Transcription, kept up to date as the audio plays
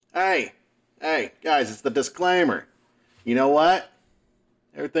Hey, guys, it's the disclaimer. You know what?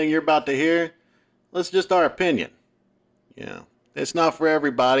 Everything you're about to hear, it's just our opinion. It's not for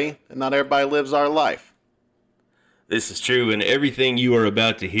everybody, and not everybody lives our life. This is true, and everything you are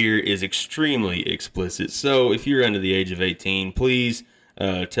about to hear is extremely explicit. So if you're under the age of 18, please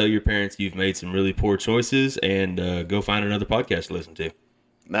tell your parents you've made some really poor choices and go find another podcast to listen to.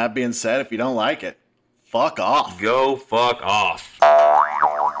 That being said, if you don't like it, fuck off. Go fuck off.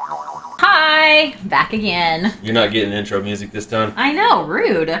 Hi, back again. You're not getting intro music this time? I know,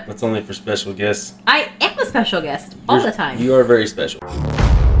 rude. That's only for special guests. I am a special guest all the time. You are very special.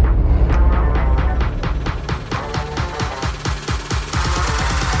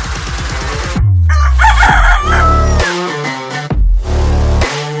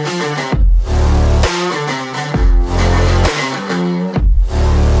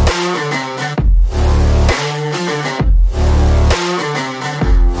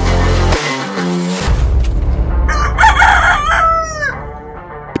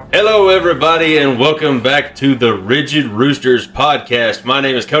 Hello, everybody, and welcome back to the Rigid Roosters podcast. My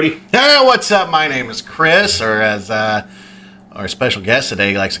name is Cody. Hey, what's up? My name is Chris, or as our special guest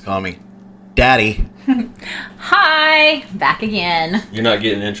today likes to call me, Daddy. Hi, back again. You're not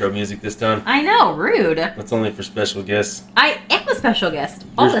getting intro music this time? I know, rude. That's only for special guests. I am a special guest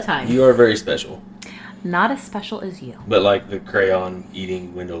all the time. You are very special. Not as special as you. But like the crayon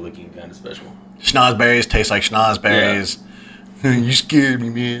eating, window licking kind of special. Schnozberries taste like schnozberries. Yeah. You scared me,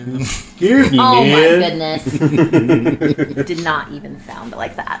 man. Scared me, oh man. My goodness. Did not even sound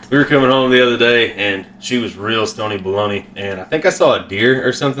like that. We were coming home the other day, and she was real stony baloney, and I think I saw a deer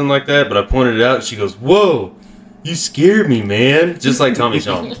or something like that, but I pointed it out, and she goes, "Whoa, you scared me, man." Just like Tommy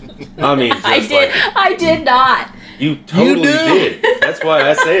Sean. I mean, just I did not. You totally did. That's why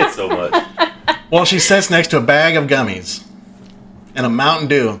I say it so much. Well, she sits next to a bag of gummies, and a Mountain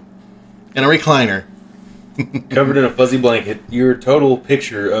Dew, and a recliner. Covered in a fuzzy blanket. You're a total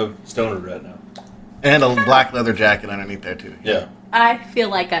picture of stoner right now. And a black leather jacket underneath there, too. Yeah. I feel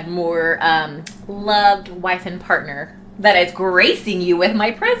like I'm more loved wife and partner that is gracing you with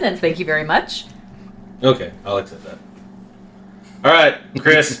my presence. Thank you very much. Okay, I'll accept that. All right,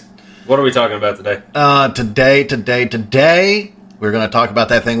 Chris, what are we talking about today? Today, we're going to talk about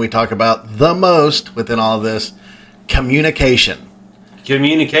that thing we talk about the most within all of this, communication.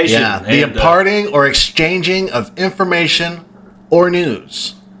 Communication. Yeah, the imparting or exchanging of information or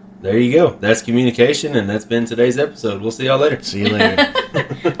news. There you go. That's communication, and that's been today's episode. We'll see y'all later. See you later.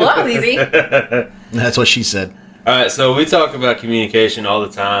 Well, that was easy. That's what she said. All right, so we talk about communication all the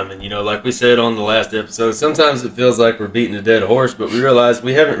time, and, like we said on the last episode, sometimes it feels like we're beating a dead horse, but we realize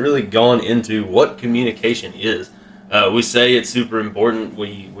we haven't really gone into what communication is. We say it's super important.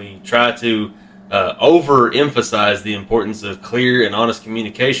 We try to overemphasize the importance of clear and honest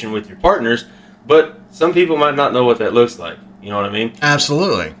communication with your partners, but some people might not know what that looks like. You know what I mean?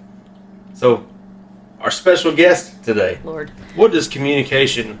 Absolutely. So, our special guest today. Lord. What does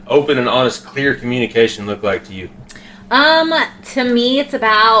communication, open and honest, clear communication look like to you? To me, it's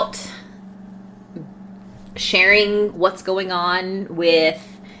about sharing what's going on with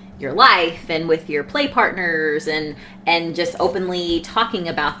your life and with your play partners and just openly talking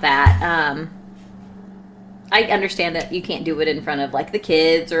about that. I understand that you can't do it in front of like the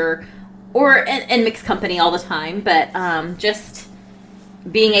kids or in mixed company all the time, but just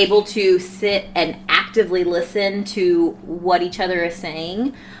being able to sit and actively listen to what each other is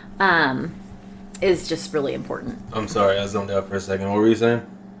saying is just really important. I'm sorry, I zoned out for a second. What were you saying?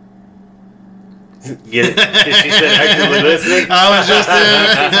 Get it? She said actively listening. I was just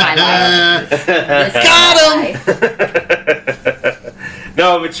Got him!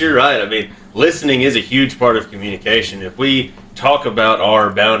 No, but you're right. I mean, listening is a huge part of communication. If we talk about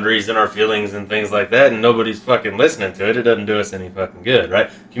our boundaries and our feelings and things like that and nobody's fucking listening to it, it doesn't do us any fucking good, right?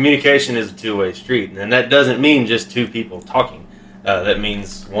 Communication is a two-way street, and that doesn't mean just two people talking. That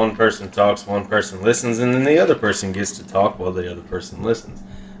means one person talks, one person listens, and then the other person gets to talk while the other person listens.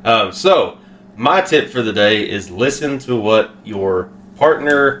 So, my tip for the day is listen to what your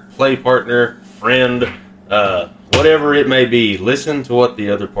partner, play partner, friend, whatever it may be, listen to what the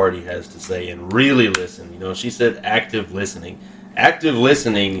other party has to say and really listen. She said active listening. Active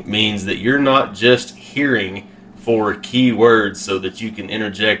listening means that you're not just hearing for key words so that you can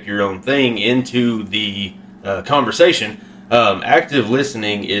interject your own thing into the conversation. Active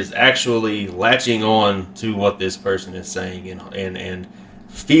listening is actually latching on to what this person is saying and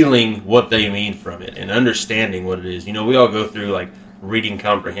feeling what they mean from it and understanding what it is. We all go through like reading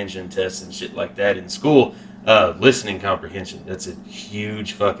comprehension tests and shit like that in school. Listening comprehension, that's a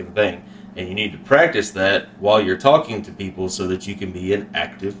huge fucking thing. And you need to practice that while you're talking to people so that you can be an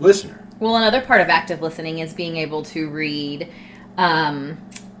active listener. Well, another part of active listening is being able to read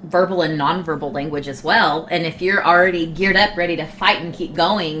verbal and nonverbal language as well. And if you're already geared up, ready to fight and keep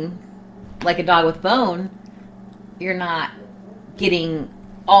going like a dog with bone, you're not getting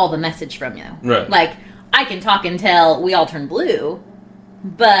all the message from you. Right. Like, I can talk until we all turn blue,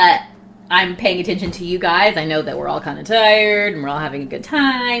 but I'm paying attention to you guys. I know that we're all kind of tired and we're all having a good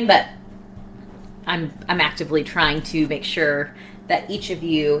time, but I'm actively trying to make sure that each of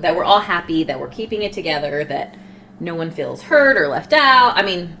you, that we're all happy, that we're keeping it together, that no one feels hurt or left out. I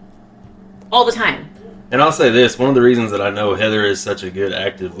mean, all the time. And I'll say this, one of the reasons that I know Heather is such a good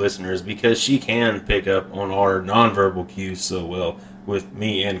active listener is because she can pick up on our nonverbal cues so well with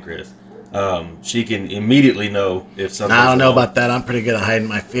me and Chris. She can immediately know if something. I don't know about that. I'm pretty good at hiding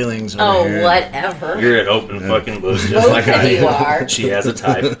my feelings. Over here. Whatever. You're an open fucking book, just like I you am. are. She has a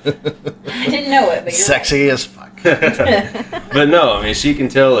type. I didn't know it, but you're Sexy as fuck. But no, I mean, she can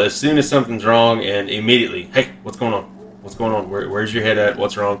tell as soon as something's wrong and immediately, hey, what's going on? What's going on? Where's your head at?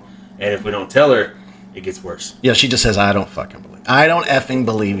 What's wrong? And if we don't tell her, it gets worse. Yeah, she just says, I don't effing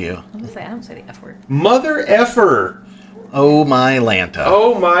believe you. I'm gonna say, I don't say the F word. Mother effer. Oh my Lanta.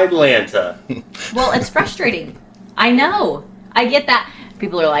 Oh my Lanta. Well, it's frustrating. I know. I get that.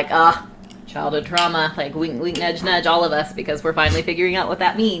 People are like, childhood trauma. Like, wink, nudge, nudge, all of us, because we're finally figuring out what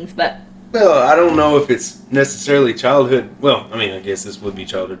that means. But Well, I don't know if it's necessarily childhood. Well, I mean, I guess this would be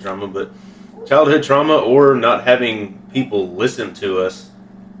childhood trauma, but childhood trauma or not having people listen to us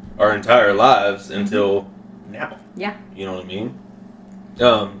our entire lives until now. yeah. You know what I mean? I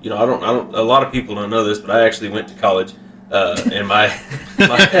don't. A lot of people don't know this, but I actually went to college, and my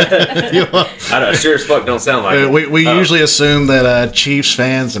I know, sure as fuck don't sound like it. We usually assume that Chiefs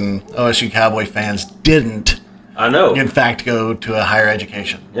fans and OSU Cowboy fans didn't, I know. in fact, go to a higher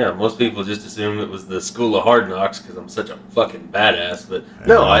education. Yeah, most people just assume it was the School of Hard Knocks because I'm such a fucking badass. But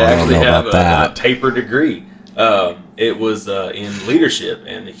no, I actually have a paper degree. It was in leadership,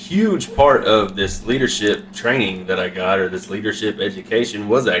 and a huge part of this leadership training that I got, or this leadership education,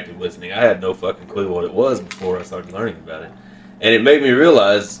 was active listening. I had no fucking clue what it was before I started learning about it. And it made me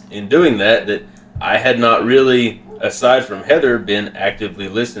realize in doing that I had not really, aside from Heather, been actively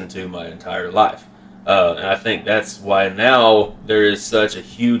listened to my entire life. And I think that's why now there is such a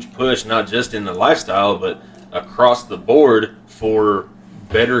huge push, not just in the lifestyle, but across the board for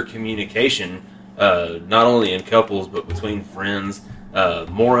better communication, not only in couples, but between friends,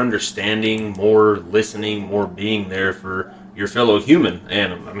 more understanding, more listening, more being there for your fellow human.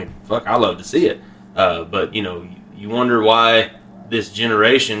 And I mean, fuck, I love to see it. But you wonder why this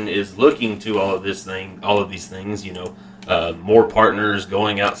generation is looking to all of these things, more partners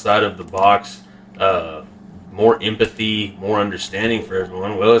going outside of the box, more empathy, more understanding for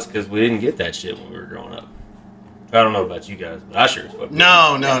everyone. Well, it's because we didn't get that shit when we were growing up. I don't know about you guys, but I sure as fuck did.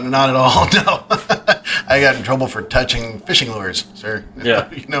 No, not at all. No. I got in trouble for touching fishing lures, sir. Yeah.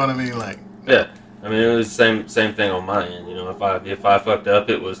 You know what I mean? Like, yeah. I mean, it was the same thing on my end. If I fucked up,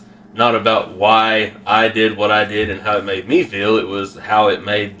 it was not about why I did what I did and how it made me feel. It was how it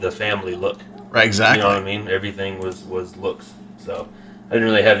made the family look. right, exactly. You know what I mean? Everything was looks. So I didn't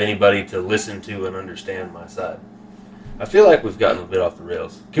really have anybody to listen to and understand my side. I feel like we've gotten a bit off the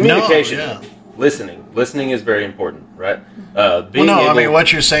rails. Communication. No, yeah. Listening is very important, right? I mean,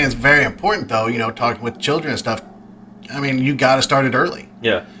 what you're saying is very important, though. Talking with children and stuff. I mean, you got to start it early.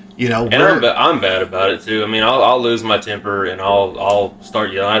 Yeah. And I'm bad about it too. I mean, I'll lose my temper and I'll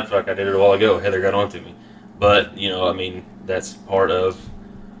start yelling. Fuck, I did it a while ago. Heather got onto me, but I mean, that's part of,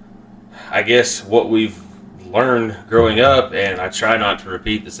 I guess, what we've learned growing up. And I try not to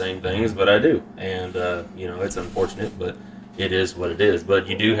repeat the same things, but I do. And it's unfortunate, but it is what it is. But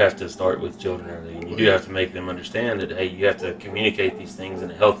you do have to start with children early, and you do have to make them understand that, hey, you have to communicate these things in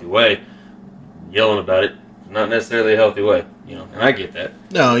a healthy way. Yelling about it, not necessarily a healthy way, and I get that.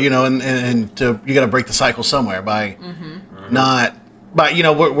 No, you got to break the cycle somewhere by not by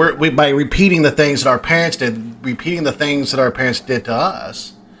by repeating the things that our parents did, repeating the things that our parents did to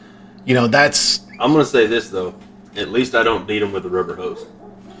us. That's. I'm gonna say this though, at least I don't beat them with a rubber hose.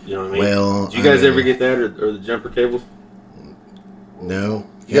 You know what I mean? Well, did you guys ever get that or the jumper cables? No.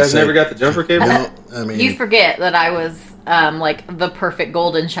 You guys never got the jumper cable? No, I mean, You forget that I was like the perfect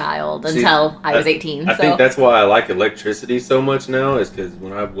golden child until I was 18. I think that's why I like electricity so much now, is because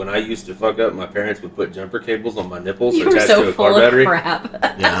when I used to fuck up, my parents would put jumper cables on my nipples you were attached so to a full car of battery. crap.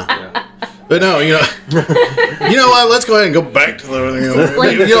 Yeah. But no, you know what? Let's go ahead and go back to the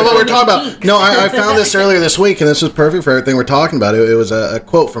what we're talking about. No, I found this earlier this week, and this was perfect for everything we're talking about. It was a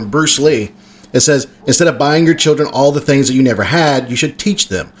quote from Bruce Lee. It says, "Instead of buying your children all the things that you never had, you should teach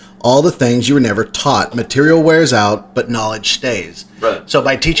them all the things you were never taught. Material wears out, but knowledge stays. Right. So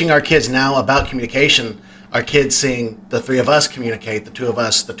by teaching our kids now about communication, our kids seeing the three of us communicate, the two of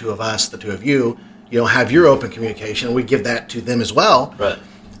us, the two of us, the two of you, have your open communication, and we give that to them as well. Right.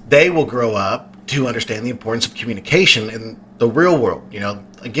 They will grow up to understand the importance of communication in the real world.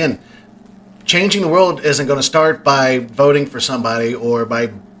 Again, changing the world isn't going to start by voting for somebody or by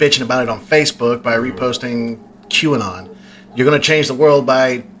bitching about it on Facebook, by reposting QAnon. You're going to change the world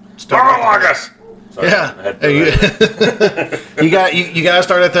by starting. Sorry, Yeah, you got to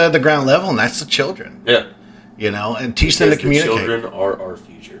start at the ground level, and that's the children. Yeah. And teach them to communicate. The children are our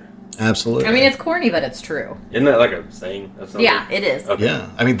future. Absolutely. I mean, it's corny, but it's true. Isn't that like a saying of something? Yeah, it is. Okay. Yeah,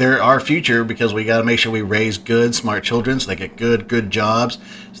 I mean, they're our future because we got to make sure we raise good, smart children so they get good jobs,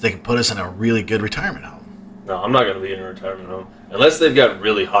 so they can put us in a really good retirement home. No, I'm not going to be in a retirement home unless they've got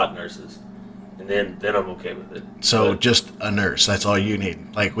really hot nurses, and then I'm okay with it. So just a nurse, that's all you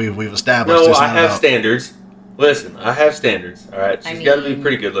need. Like we've established. No, this I now have about- standards. Listen, I have standards. All right, she's got to be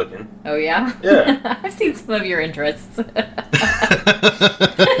pretty good looking. Oh, yeah? Yeah. I've seen some of your interests.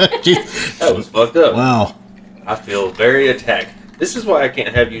 That was fucked up. Wow. I feel very attacked. This is why I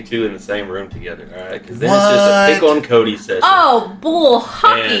can't have you two in the same room together, all right? Because then What? it's just a pick on Cody session. Oh, bull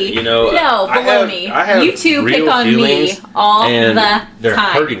hockey. And, no, I baloney. have You two real pick on me feelings, all and the they're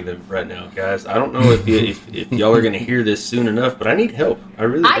time. hurting them right now, guys. I don't know if y'all are going to hear this soon enough, but I need help. I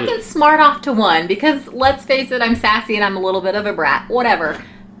really I do. can smart off to one because, let's face it, I'm sassy and I'm a little bit of a brat. Whatever.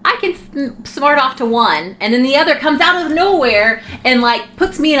 I can smart off to one, and then the other comes out of nowhere and,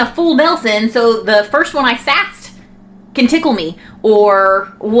 puts me in a full Nelson, so the first one I sassed can tickle me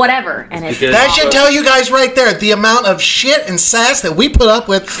or whatever. And it's Because- That should tell you guys right there the amount of shit and sass that we put up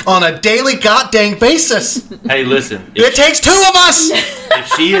with on a daily goddamn basis. Hey, listen. It takes two of us. If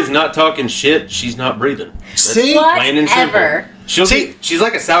she is not talking shit, she's not breathing. That's See? plain and simple. Whatever. She's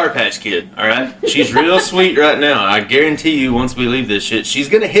like a Sour Patch Kid, all right? She's real sweet right now. I guarantee you, once we leave this shit, she's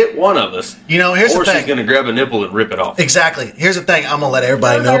going to hit one of us. Here's or the thing. she's going to grab a nipple and rip it off. Exactly. Here's the thing. I'm gonna let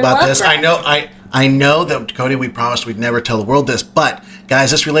everybody Those know are about love this. drives. I know that Cody, we promised we'd never tell the world this, but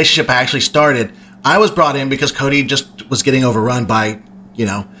guys, this relationship actually started. I was brought in because Cody just was getting overrun by,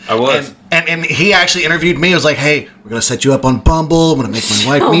 I was. and he actually interviewed me. He was like, "Hey, we're gonna set you up on Bumble. I'm gonna make my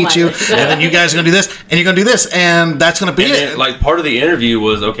wife Oh meet my you, God. and then you guys are gonna do this, and you're gonna do this, and that's gonna be And it." then, part of the interview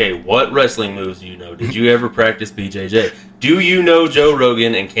was, okay, what wrestling moves do you know? Did you ever practice BJJ? Do you know Joe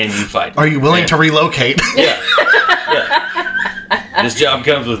Rogan, and can you fight? Are you willing to relocate? Yeah. This job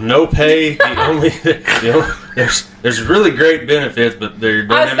comes with no pay. There's really great benefits, but they I don't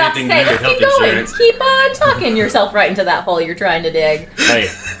was have about to anything say, to do with let's health keep going. insurance. Keep on talking yourself right into that hole you're trying to dig. Hey,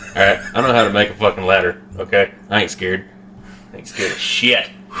 all right, I know how to make a fucking ladder. Okay, I ain't scared. I ain't scared of shit.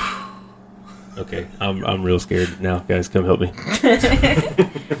 Okay, I'm real scared now, guys. Come help me.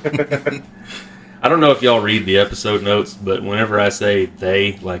 I don't know if y'all read the episode notes, but whenever I say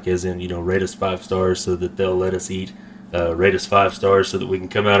they, as in rate us 5 stars so that they'll let us eat, rate us 5 stars so that we can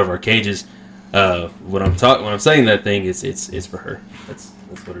come out of our cages. When I'm saying that thing, it's for her. That's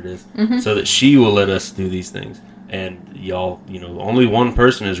what it is. Mm-hmm. So that she will let us do these things. And y'all, only one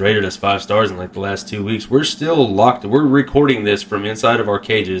person has rated us 5 stars in the last 2 weeks. We're still locked. We're recording this from inside of our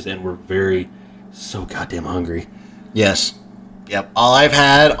cages, and we're so goddamn hungry. Yes. Yep. All I've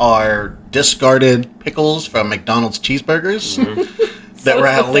had are discarded pickles from McDonald's cheeseburgers that were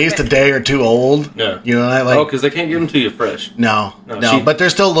at least a day or two old. Yeah. Because they can't give them to you fresh. No, she- but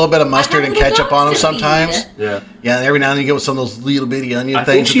there's still a little bit of mustard and little ketchup on them dogs to feed. sometimes. Yeah. Yeah, every now and then you get with some of those little bitty onion I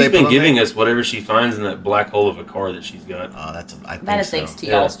think things she's that they been put giving on us whatever she finds in that black hole of a car that she's got. Oh, I think That is so. thanks to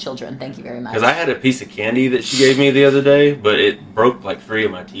Yeah. y'all's children. Thank you very much. Because I had a piece of candy that she gave me the other day, but it broke 3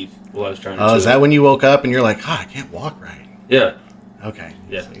 of my teeth while I was trying to Oh, chew is that it. when you woke up and you're like, God, I can't walk right? Yeah. Okay.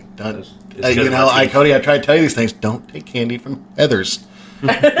 Yeah. So, done. It's 'cause of my teeth. Cody, I try to tell you these things. Don't take candy from Heather's.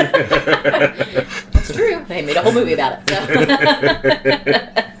 It's true. They made a whole movie about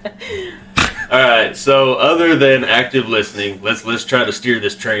it. All right. So, other than active listening, let's try to steer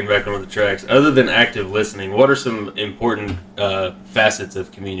this train back on the tracks. Other than active listening, what are some important facets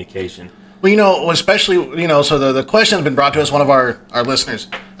of communication? Well, especially, so the question has been brought to us. One of our listeners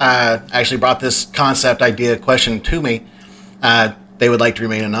actually brought this concept idea question to me. They would like to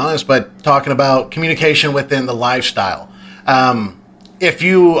remain anonymous, but talking about communication within the lifestyle. If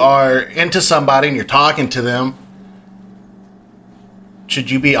you are into somebody and you're talking to them, should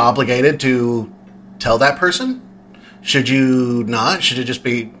you be obligated to tell that person? Should you not? Should it just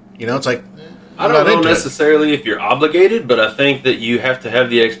be, it's like, I don't know necessarily if you're obligated, but I think that you have to have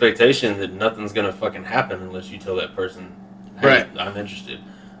the expectation that nothing's going to fucking happen unless you tell that person, hey, Right. I'm interested.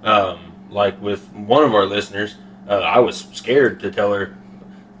 Like with one of our listeners, I was scared to tell her,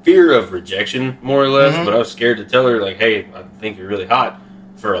 fear of rejection, more or less. Mhm. But I was scared to tell her, like, hey, I think you're really hot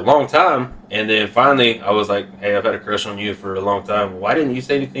for a long time. And then finally, I was like, hey, I've had a crush on you for a long time. Why didn't you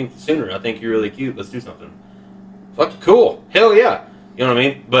say anything sooner? I think you're really cute. Let's do something. Fuck, cool. Hell yeah. You know what I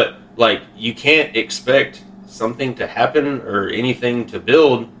mean? But, like, you can't expect something to happen or anything to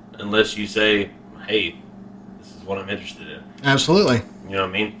build unless you say, hey, this is what I'm interested in. Absolutely. You know what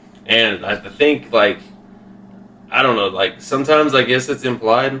I mean? And I think, like, I don't know, like, sometimes I guess it's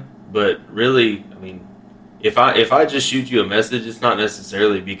implied, but really, I mean, if I just shoot you a message, it's not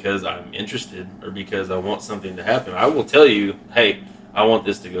necessarily because I'm interested or because I want something to happen. I will tell you, hey, I want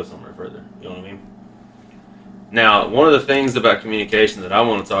this to go somewhere further. You know what I mean? Now, one of the things about communication that I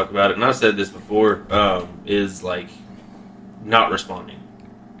want to talk about, and I've said this before, is, like, not responding.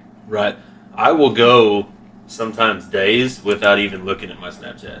 Right? I will go sometimes days without even looking at my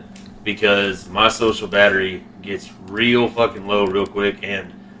Snapchat because my social battery gets real fucking low real quick,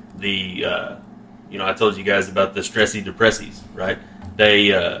 and the I told you guys about the stressy depressies, right?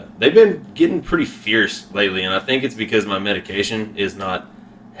 They've been getting pretty fierce lately, and I think it's because my medication is not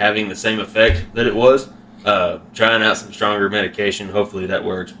having the same effect that it was. Trying out some stronger medication, hopefully that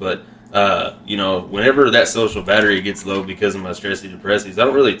works, but whenever that social battery gets low because of my stressy depressies, I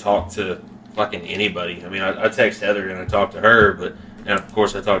don't really talk to fucking anybody. I mean, I text Heather and I talk to her, and of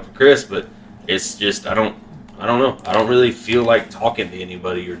course I talk to Chris, but it's just, I don't know. I don't really feel like talking to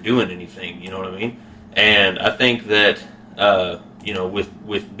anybody or doing anything, you know what I mean? And I think that,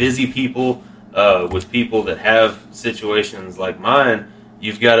 with busy people, with people that have situations like mine,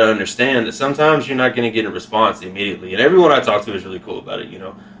 you've got to understand that sometimes you're not going to get a response immediately. And everyone I talk to is really cool about it, you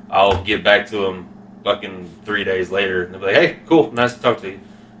know? I'll get back to them fucking 3 days later, and they'll be like, hey, cool, nice to talk to you.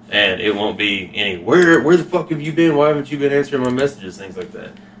 And it won't be any, where the fuck have you been? Why haven't you been answering my messages? Things like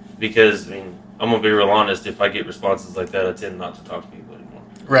that. Because, I mean, I'm going to be real honest, if I get responses like that, I tend not to talk to people anymore.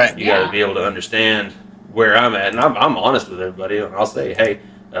 Right. You got to be able to understand where I'm at. And I'm honest with everybody. And I'll say, hey,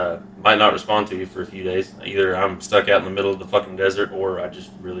 might not respond to you for a few days. Either I'm stuck out in the middle of the fucking desert, or I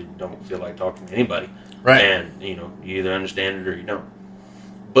just really don't feel like talking to anybody. Right. And, you either understand it or you don't.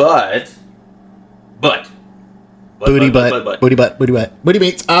 But. Booty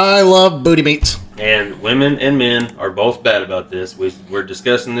meats. I love booty meats. And women and men are both bad about this. We're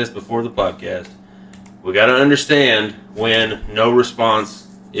discussing this before the podcast. We got to understand when no response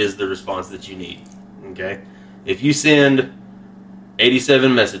is the response that you need. Okay? If you send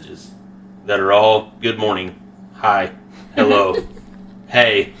 87 messages that are all good morning, hi, hello,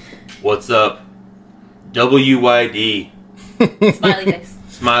 hey, what's up, WYD, Smiley face.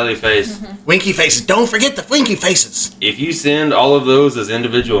 Smiley face. Mm-hmm. Winky faces. Don't forget the winky faces. If you send all of those as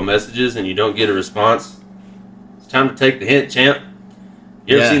individual messages and you don't get a response, it's time to take the hint, champ.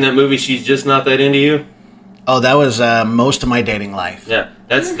 You ever seen that movie, She's Just Not That Into You? Oh, that was most of my dating life. Yeah,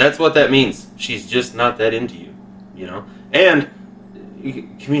 that's what that means. She's just not that into you, you know? And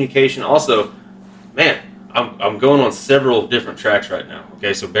communication also, man, I'm going on several different tracks right now,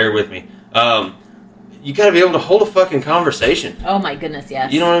 okay, so bear with me. You got to be able to hold a fucking conversation. Oh my goodness,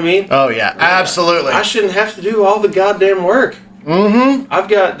 yes. You know what I mean? Oh, yeah, absolutely. I shouldn't have to do all the goddamn work. Mm-hmm. I've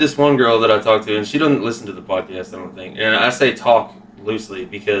got this one girl that I talk to, and she doesn't listen to the podcast, I don't think. And I say talk loosely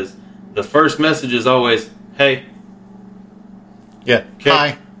because the first message is always, hey. Yeah. Okay.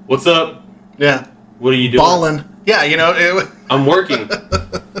 Hi. What's up? Yeah. What are you doing? Ballin'. Yeah, I'm working.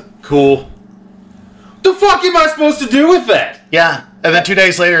 Cool. The fuck am I supposed to do with that? Yeah. And then 2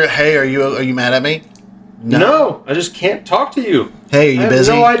 days later, hey, are you mad at me? No, I just can't talk to you. Hey, are you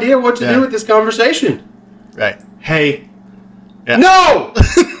busy? I have no idea what to do with this conversation. Right. Hey. Yeah. No!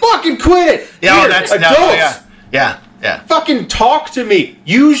 Fucking quit it! Yeah, Here, that's adults. Yeah. Fucking talk to me.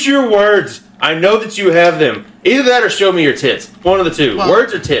 Use your words. I know that you have them. Either that or show me your tits. One of the two. Well,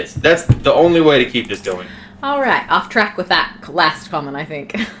 words or tits. That's the only way to keep this going. All right, off track with that last comment, I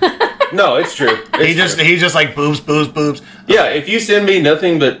think. No, it's true. He's just like boobs. Yeah, if you send me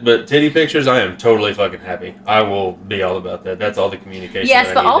nothing but titty pictures, I am totally fucking happy. I will be all about that. That's all the communication. Yes,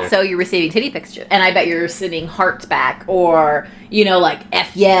 that I but need also there. you're receiving titty pictures, and I bet you're sending hearts back, or like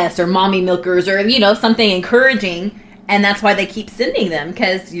F yes, or mommy milkers, or something encouraging, and that's why they keep sending them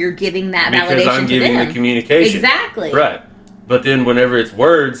because you're giving that validation to them. Because I'm giving the communication. Exactly. Right, but then whenever it's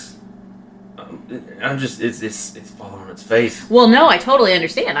words, I'm just it's falling on its face. Well, no, I totally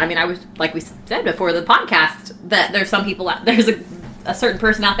understand. I mean, I was like we said before the podcast that there's some people out there's a certain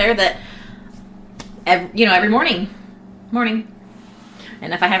person out there that every morning,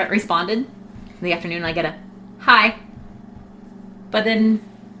 and if I haven't responded in the afternoon, I get a hi, but then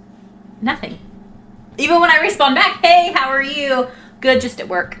nothing. Even when I respond back, hey, how are you? Good, just at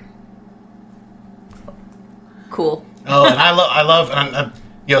work. Cool. Oh, and I love.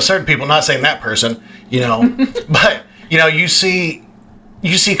 certain people, not saying that person, but, you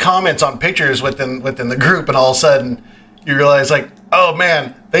see comments on pictures within the group, and all of a sudden you realize, like, oh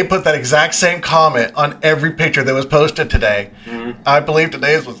man, they put that exact same comment on every picture that was posted today. Mm-hmm. I believe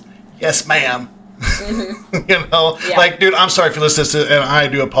today's was, yes, ma'am. Mm-hmm. Yeah. Like, dude, I'm sorry for listening to, and I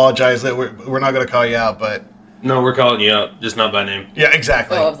do apologize that we're not going to call you out, but no, we're calling you out, just not by name. Yeah,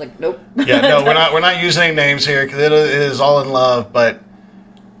 exactly. Oh, I was like, nope. Yeah, no, we're not using any names here because it is all in love. But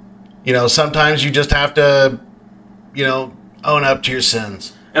sometimes you just have to, own up to your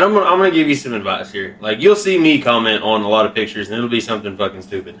sins. And I'm gonna give you some advice here. Like, you'll see me comment on a lot of pictures, and it'll be something fucking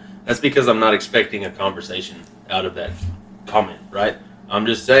stupid. That's because I'm not expecting a conversation out of that comment, right? I'm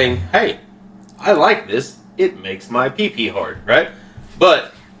just saying, hey, I like this. It makes my pee-pee hard, right?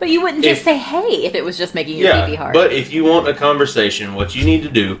 But you wouldn't just say, hey, if it was just making your pee-pee hard. But if you want a conversation, what you need to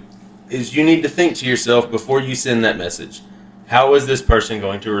do is you need to think to yourself before you send that message. How is this person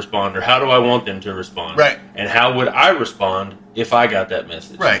going to respond, or how do I want them to respond? Right. And how would I respond if I got that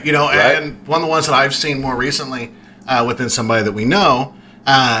message? Right. Right? And one of the ones that I've seen more recently within somebody that we know,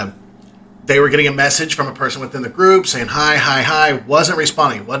 they were getting a message from a person within the group saying, hi, wasn't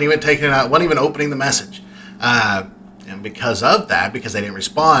responding, wasn't even taking it out, wasn't even opening the message. And because of that, because they didn't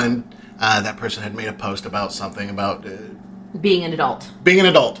respond, that person had made a post about something about being an adult.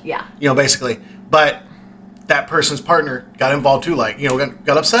 Yeah. Basically. But that person's partner got involved too,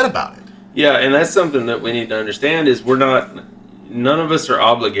 got upset about it. Yeah, and that's something that we need to understand is none of us are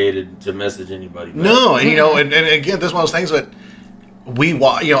obligated to message anybody back. No, and and again, this is one of those things that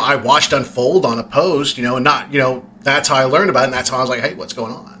I watched unfold on a post, and not, that's how I learned about it, and that's how I was like, hey, what's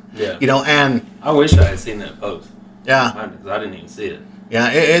going on? Yeah. And I wish I had seen that post. Yeah. Because I didn't even see it. Yeah,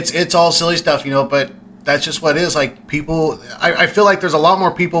 it's all silly stuff, but that's just what it is. Like, people, I feel like there's a lot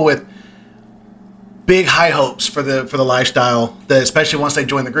more people with big high hopes for the lifestyle, especially once they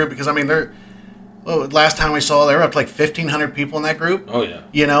join the group, because last time we saw, they were up to like 1,500 people in that group. Oh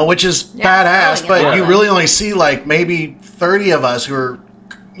yeah. Which is badass, but you really only see like maybe 30 of us who are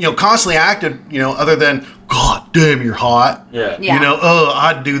constantly active, other than, God damn, you're hot. Yeah.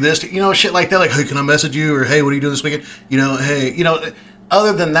 I'd do this, shit like that, like, hey, can I message you, or hey, what are you doing this weekend? Hey,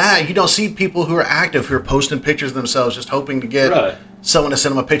 other than that, you don't see people who are active, who are posting pictures of themselves, just hoping to get someone to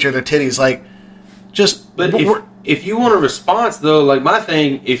send them a picture of their titties, like. But if you want a response, though, like my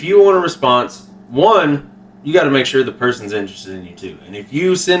thing, if you want a response, one, you got to make sure the person's interested in you too. And if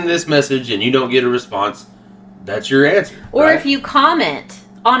you send this message and you don't get a response, that's your answer. Or right? if you comment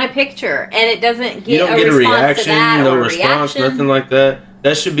on a picture and it doesn't you get don't get a response reaction, to that, no or response, reaction. nothing like that,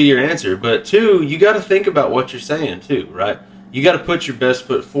 that should be your answer. But two, you got to think about what you're saying too, right? You got to put your best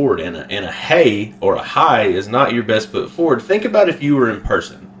foot forward, and a hey or a hi is not your best foot forward. Think about if you were in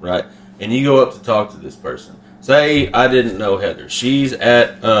person, right? And you go up to talk to this person. Say, I didn't know Heather. She's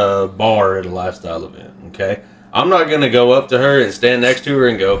at a bar at a lifestyle event, okay? I'm not going to go up to her and stand next to her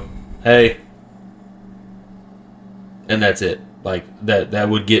and go, hey. And that's it. Like, that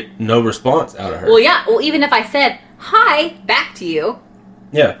would get no response out of her. Well, yeah. Well, even if I said, hi, back to you.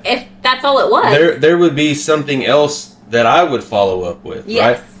 Yeah. If that's all it was. There would be something else that I would follow up with,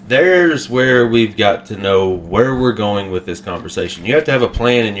 yes. right? There's where we've got to know where we're going with this conversation. You have to have a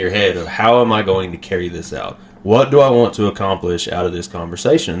plan in your head of how am I going to carry this out? What do I want to accomplish out of this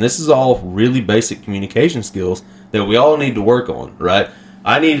conversation? And this is all really basic communication skills that we all need to work on, right?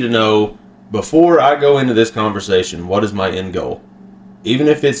 I need to know before I go into this conversation, what is my end goal? Even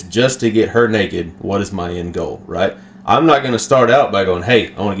if it's just to get her naked, what is my end goal, right? I'm not going to start out by going,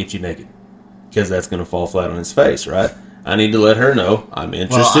 hey, I want to get you naked, because that's going to fall flat on his face, right? I need to let her know I'm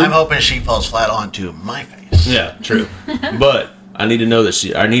interested. Well, I'm hoping she falls flat onto my face. Yeah, true. But I need to know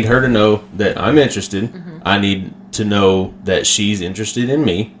that I need her to know that I'm interested. Mm-hmm. I need to know that she's interested in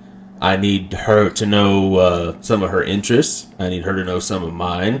me. I need her to know some of her interests. I need her to know some of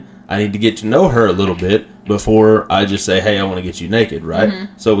mine. I need to get to know her a little bit before I just say, hey, I want to get you naked, right?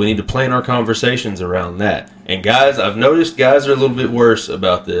 Mm-hmm. So we need to plan our conversations around that. And guys, I've noticed guys are a little bit worse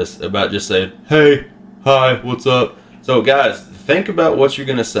about this, about just saying, hey, hi, what's up? So guys, think about what you're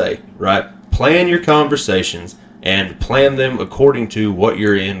going to say, right? Plan your conversations and plan them according to what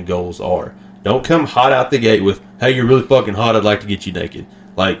your end goals are. Don't come hot out the gate with, hey, you're really fucking hot, I'd like to get you naked.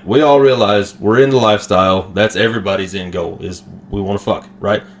 Like, we all realize we're in the lifestyle. That's everybody's end goal, is we want to fuck,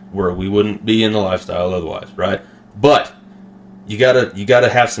 right? Where we wouldn't be in the lifestyle otherwise, right? But you gotta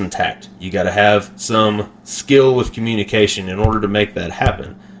have some tact. You gotta have some skill with communication in order to make that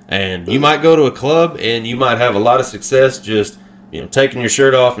happen. And you might go to a club and you might have a lot of success just, taking your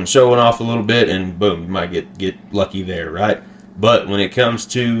shirt off and showing off a little bit, and boom, you might get lucky there, right? But when it comes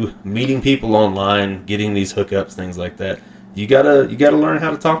to meeting people online, getting these hookups, things like that, you gotta learn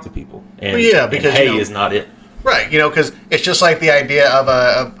how to talk to people. And, Well, yeah, because, and hey you know- is not it. Right, because it's just like the idea of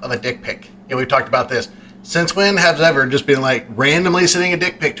a dick pic. We've talked about this. Since when has ever just been like randomly sending a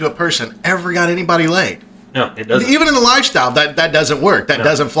dick pic to a person ever got anybody laid? No, it doesn't. Even in the lifestyle, that doesn't work. That No.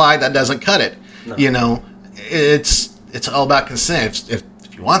 doesn't fly. That doesn't cut it. No. It's all about consent. If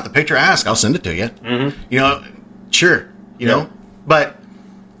you want the picture, ask. I'll send it to you. Mm-hmm. Sure. Yeah. But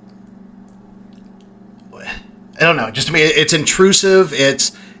I don't know. Just to me, it's intrusive.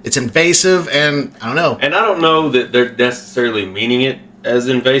 It's invasive, and I don't know. And I don't know that they're necessarily meaning it as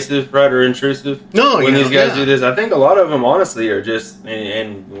invasive, right, or intrusive. No, when you know, these guys yeah. do this, I think a lot of them, honestly, are just,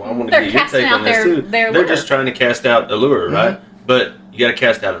 and I want to They're get your casting take out on this their- too. their They're lure. just trying to cast out a lure, right? But you got to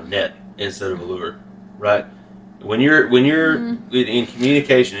cast out a net instead of a lure, right? When you're in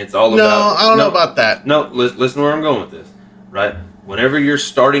communication, it's all No, about. I don't know about that. No, listen to where I'm going with this, right? Whenever you're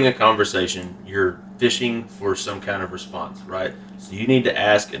starting a conversation, you're fishing for some kind of response, right? So you need to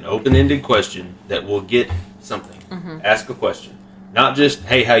ask an open-ended question that will get something. Ask a question. Not just,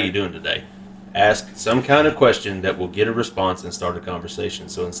 hey, how you doing today? Ask some kind of question that will get a response and start a conversation.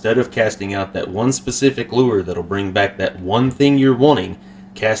 So instead of casting out that one specific lure that'll bring back that one thing you're wanting,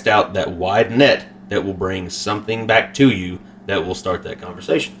 cast out that wide net that will bring something back to you that will start that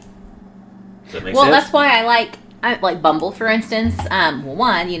conversation. Does that make Well, sense? that's why I like Bumble, for instance. Well,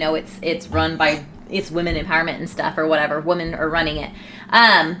 one, it's run by women empowerment and stuff or whatever. Women are running it.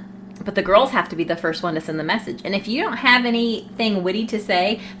 But the girls have to be the first one to send the message. And if you don't have anything witty to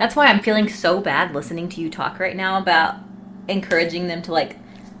say, that's why I'm feeling so bad listening to you talk right now about encouraging them to like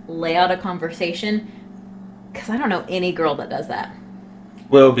lay out a conversation. Because I don't know any girl that does that.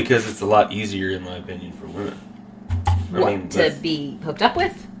 Well, because it's a lot easier, in my opinion, for women. To be hooked up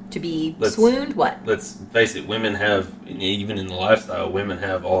with? To be let's- swooned? What? Let's face it, women have, even in the lifestyle, women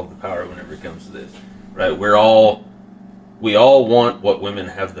have all of the power whenever it comes to this, right? We all want what women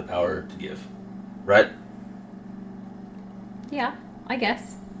have the power to give, right? Yeah, I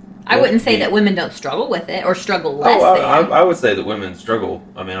guess. I Well, wouldn't say the- that women don't struggle with it or struggle less Oh, than. I would say that women struggle.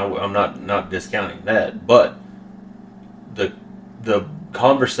 I mean, I'm not discounting that, but the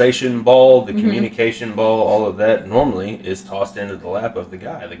conversation ball, the communication ball, all of that normally is tossed into the lap of the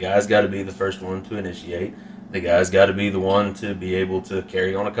guy. The guy's got to be the first one to initiate. The guy's got to be the one to be able to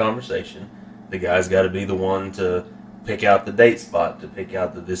carry on a conversation. The guy's got to be the one to pick out the date spot, to pick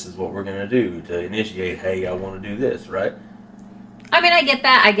out that this is what we're going to do, to initiate, hey, I want to do this, right? I mean, I get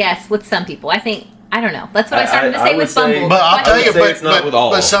that, I guess, with some people. I don't know. That's what I started to I say would with say- Bumble. But I'll I tell would you, say it's not with all,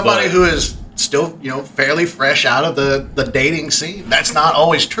 but somebody but- who is still, fairly fresh out of the dating scene, that's not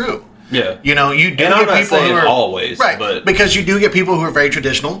always true. Yeah. You do And I'm get not people saying who are always, right, but because you do get people who are very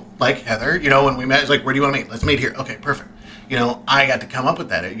traditional, like Heather. When we met, it's like, where do you want to meet? Let's meet here. Okay, perfect. I got to come up with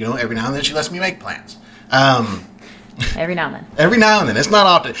that. Every now and then she lets me make plans. Every now and then. Every now and then. It's not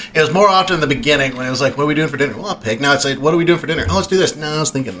often. It was more often in the beginning when it was like, what are we doing for dinner? Well, I'll pick. Now it's like, what are we doing for dinner? Oh, let's do this. No, I was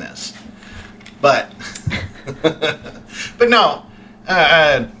thinking this. But, but no.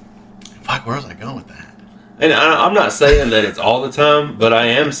 Fuck, where was I going with that? And I'm not saying that it's all the time, but I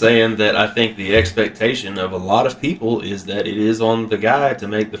am saying that I think the expectation of a lot of people is that it is on the guy to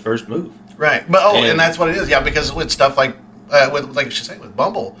make the first move. Right. But, and And- that's what it is. Yeah, because with stuff like, like you should say, with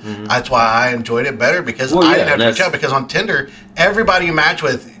Bumble, that's why I enjoyed it better because Well, I yeah, didn't have to that's- reach out. Because on Tinder, everybody you match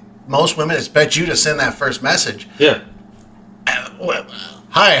with, most women expect you to send that first message. Yeah. Well,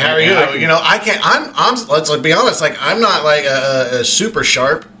 hi, how are you? And I can- Let's be honest. Like, I'm not like a super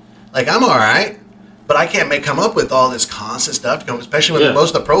sharp. Like, I'm all right, but I can't come up with all this constant stuff. Especially when Yeah.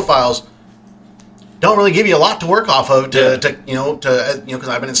 most of the profiles don't really give you a lot to work off of. Yeah. Because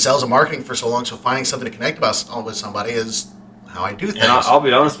I've been in sales and marketing for so long. So finding something to connect with somebody is how I do things. And I'll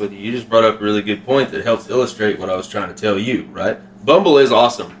be honest with you, you just brought up a really good point that helps illustrate what I was trying to tell you, right? Bumble is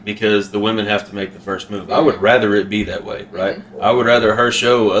awesome because the women have to make the first move. I would rather it be that way, right? I would rather her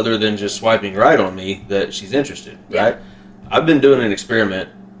show, other than just swiping right on me, that she's interested, Yeah. right? I've been doing an experiment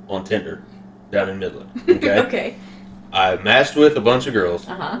on Tinder down in Midland, okay? Okay. I matched with a bunch of girls.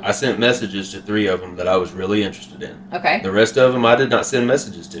 Uh-huh. I sent messages to 3 of them that I was really interested in. Okay. The rest of them I did not send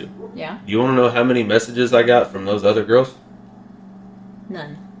messages to. Yeah. You want to know how many messages I got from those other girls?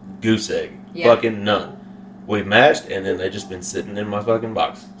 None. Goose egg. Yeah. Fucking none. We matched, and then they just been sitting in my fucking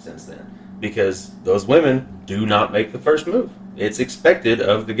box since then. Because those women do not make the first move. It's expected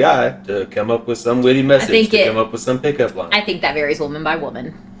of the guy to come up with some witty message, to come up with some pickup line. I think that varies woman by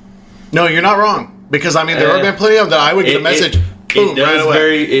woman. No, you're not wrong. Because there have been plenty of them that I would get a message. Boom, right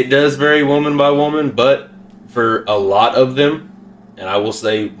away. It does vary woman by woman, but for a lot of them, and I will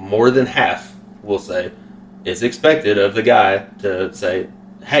say more than half will say, it's expected of the guy to say,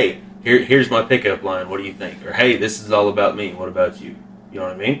 hey, here's my pickup line. What do you think? Or hey, this is all about me. What about you? You know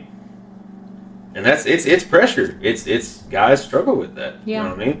what I mean? And it's pressure. It's guys struggle with that. Yeah. You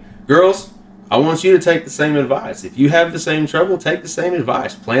know what I mean? Girls, I want you to take the same advice. If you have the same trouble, take the same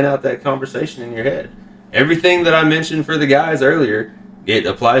advice. Plan out that conversation in your head. Everything that I mentioned for the guys earlier, it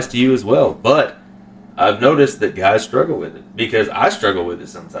applies to you as well. But I've noticed that guys struggle with it because I struggle with it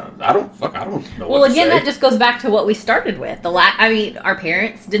sometimes. I don't know. Well, what to again, say. that just goes back to what we started with. Our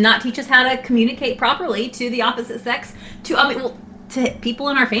parents did not teach us how to communicate properly to the opposite sex, to people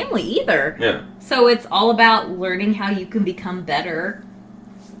in our family either. Yeah. So it's all about learning how you can become better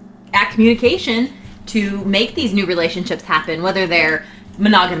at communication to make these new relationships happen, whether they're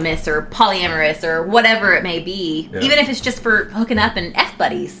monogamous or polyamorous or whatever it may be, Yeah. even if it's just for hooking up and F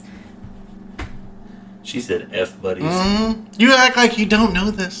buddies. She said F buddies. You act like you don't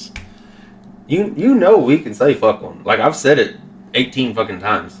know this. You know we can say fuck one. Like I've said it 18 fucking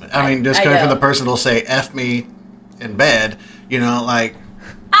times. I mean, just I coming from know. the person who'll say F me in bed, like,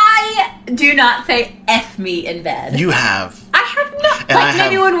 I do not say F me in bed. you have. I have not. And Like, I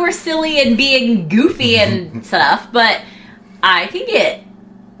maybe have- when we're silly and being goofy and stuff, but I can get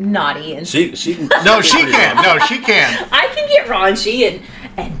naughty and She No, she can. No, she can. I can get raunchy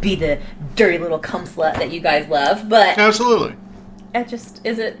and be the dirty little cum slut that you guys love, but Absolutely. it just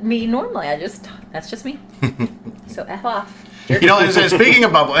isn't me normally. That's just me. So F off. Speaking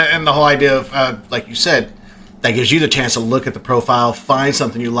of Bumble, and the whole idea of, like you said, that gives you the chance to look at the profile, find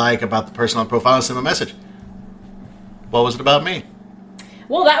something you like about the person on the profile, and send them a message. What was it about me?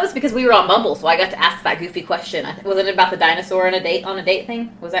 Well, that was because we were on Bumble, so I got to ask that goofy question. Wasn't it about the dinosaur on a date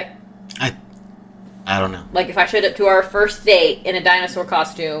thing? Was that I don't know. like if I showed up to our first date in a dinosaur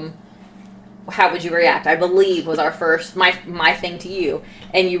costume? How would you react? I believe was our first my thing to you,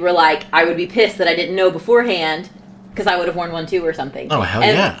 and you were like, I would be pissed that I didn't know beforehand because I would have worn one too or something. Oh, hell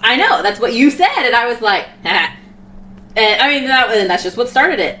and yeah. I know that's what you said, and I was like, ha. And I mean that's just what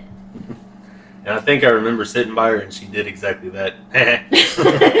started it. And I think I remember sitting by her and she did exactly that.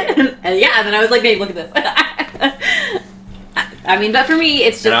 And yeah, and then I was like, babe, look at this. I mean, but for me,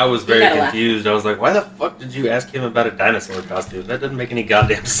 it's just. And I was you very gotta laugh. confused. I was like, why the fuck did you ask him about a dinosaur costume? That doesn't make any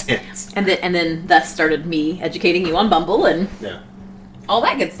goddamn sense. And then thus started me educating you on Bumble and Yeah. all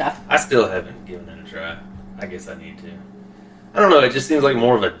that good stuff. I still haven't given it a try. I guess I need to. I don't know, it just seems like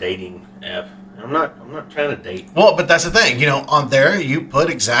more of a dating app. I'm not trying to date. Well, but that's the thing. On there, you put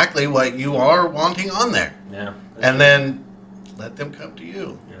exactly what you are wanting on there. Yeah. And then let them come to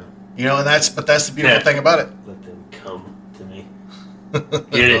you. Yeah. And that's the beautiful Yeah. thing about it. Let them come to me.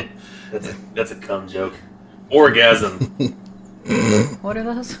 Get it? That's a cum joke. Orgasm. What are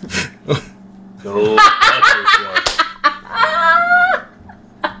those? Go fuck yourself.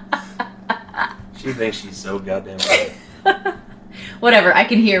 She thinks she's so goddamn funny. Whatever. I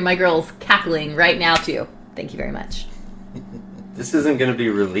can hear my girls cackling right now too. Thank you very much. This isn't going to be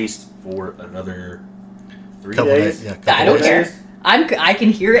released for another 3 Couple days. days, yeah, couple I don't days. care. I can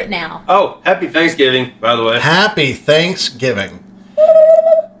hear it now. Oh, happy Thanksgiving, by the way. Happy Thanksgiving.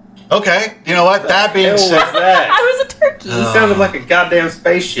 Okay. You know what? That being Hell was said, that? I was a turkey. It sounded like a goddamn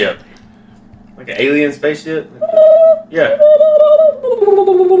spaceship. Like an alien spaceship? Yeah.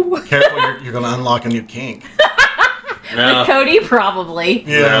 careful, you're going to unlock a new kink. No. Cody probably.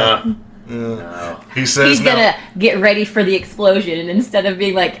 No. No. He says He's no. gonna get ready for the explosion, and instead of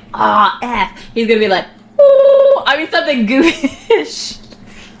being like, F, he's gonna be like, ooh, I mean something goofish.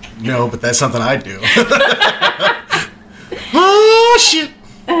 No, but that's something I do. Oh, shit.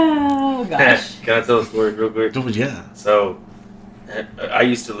 Oh gosh. Can I tell a story real quick? Oh, yeah. So, I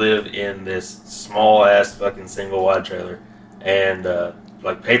used to live in this small ass fucking single wide trailer, and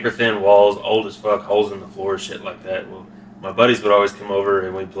like paper thin walls, old as fuck, holes in the floor, shit like that. Well, my buddies would always come over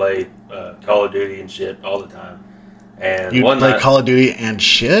and we'd play Call of Duty and shit all the time. And You one play night, Call of Duty and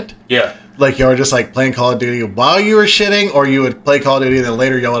shit? yeah, Like you were just like playing Call of Duty while you were shitting, or you would play Call of Duty and then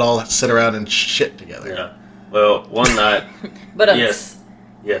later y'all would all sit around and shit together? yeah. Well, one night, But yes,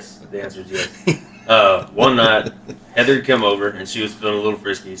 the answer is yes. One night, Heather'd come over and she was feeling a little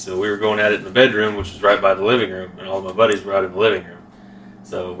frisky, so we were going at it in the bedroom, which was right by the living room, and all of my buddies were out in the living room.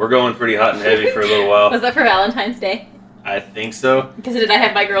 So we're going pretty hot and heavy for a little while. Was that for Valentine's Day? I think so. Because did I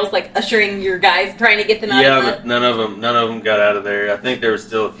have my girls like ushering your guys, trying to get them out Yeah, of but none of them got out of there. I think there were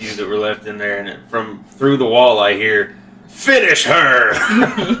still a few that were left in there, and from through the wall I hear, "Finish her!"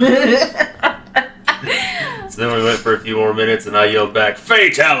 So then we went for a few more minutes, and I yelled back,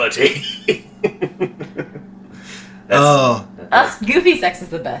 "Fatality!" Goofy sex is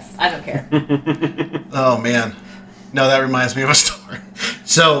the best. I don't care. Oh, man. No, that reminds me of a story.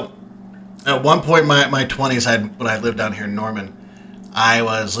 So, at one point in my 20s, when I lived down here in Norman, I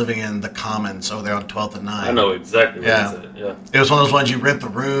was living in the Commons over there on 12th and 9. I know exactly what Yeah. it's at. Yeah. It was one of those ones you rent the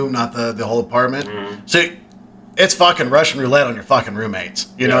room, not the whole apartment. Mhm. So it's fucking Russian roulette on your fucking roommates.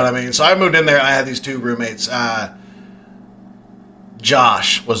 You know Yeah. what I mean? So I moved in there and I had these two roommates.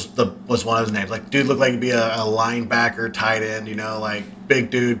 Josh was one of his names. Like, dude looked like he'd be a linebacker, tight end, you know, like big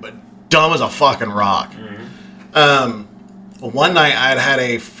dude, but dumb as a fucking rock. One night I had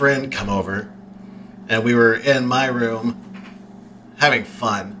a friend come over and we were in my room having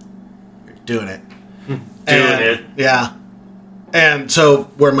fun. We were doing it. It. Yeah. And so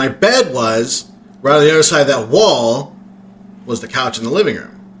where my bed was, right on the other side of that wall, was the couch in the living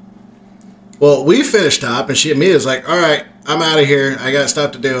room. Well, we finished up, and she immediately was like, all right, I'm out of here. I got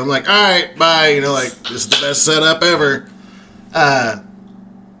stuff to do. I'm like, all right, bye. You know, like, this is the best setup ever.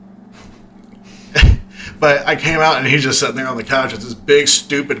 But I came out, and he's just sitting there on the couch with this big,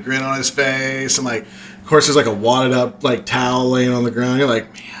 stupid grin on his face. And, like, of course, there's, like, a wadded up, like, towel laying on the ground. You're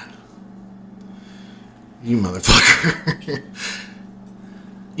like, man, you motherfucker.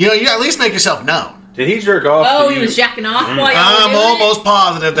 You know, you at least make yourself known. Did he jerk off? Oh, to he you? was jacking off while y'all were I'm doing almost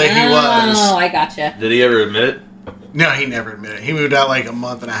positive that he Oh, was. I gotcha. Did he ever admit it? No, he never admitted it. He moved out like a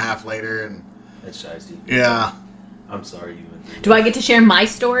month and a half later, and That's shiesty. yeah. I'm sorry you went through Do I get to share my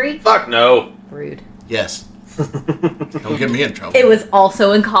story? Fuck no. Rude. Yes. Don't get me in trouble. It was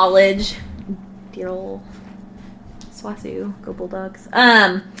also in college. Dear old Swasu, go Bulldogs.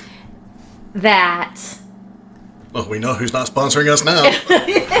 That. Well, we know who's not sponsoring us now.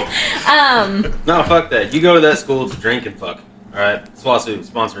 No, fuck that. You go to that school to drink and fuck. Alright? Swasu,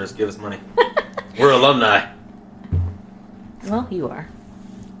 sponsor us, give us money. We're alumni. Well, you are.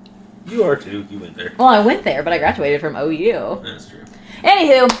 You are too. You went there. Well, I went there, but I graduated from OU. That's true.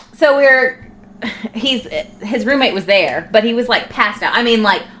 Anywho, so his roommate was there, but he was like passed out. I mean,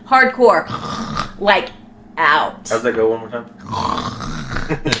 like hardcore, like out. How's that go one more time?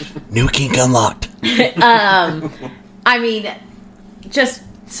 New kink unlocked. I mean,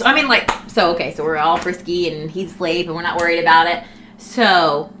 okay, so we're all frisky and he's asleep and we're not worried about it.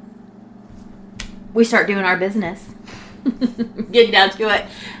 So we start doing our business, getting down to it,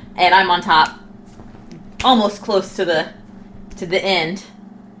 and I'm on top, almost close to the end.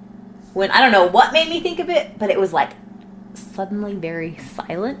 When I don't know what made me think of it, but it was like suddenly very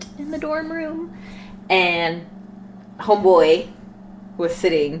silent in the dorm room, and homeboy was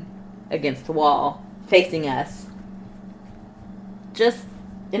sitting against the wall facing us.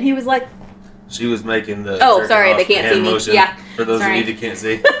 And he was like, She was making the. Oh, jerking sorry, off they can't hand see me. motion Yeah, For those sorry. of you that can't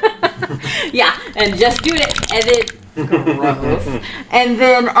see. yeah, and just doing it, and then gross. And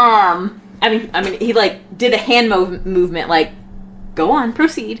then I mean, he like did a hand movement, like, go on,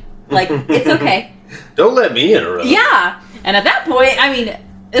 proceed, like it's okay. Don't let me interrupt. Yeah, and at that point, I mean,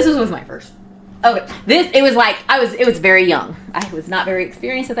 this was my first. Okay, it was very young. I was not very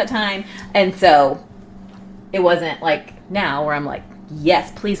experienced at that time, and so it wasn't like now where I'm like,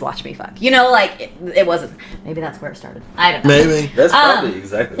 yes, please watch me fuck. You know, like it wasn't. Maybe that's where it started. I don't know. Maybe. That's probably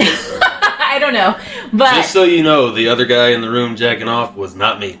exactly what it started. I don't know, but Just so you know, the other guy in the room jacking off was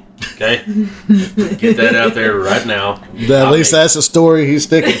not me. Okay? Get that out there right now. At least that's the story he's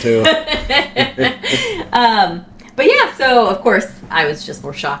sticking to. But yeah, so of course I was just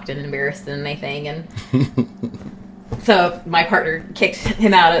more shocked and embarrassed than anything, and so my partner kicked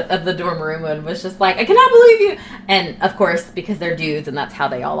him out of the dorm room and was just like, I cannot believe you. And of course, because they're dudes and that's how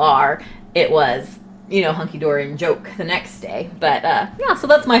they all are, it was, you know, hunky-dory and joke the next day. But yeah, so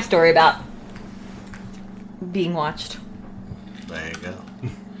that's my story about being watched. There you go.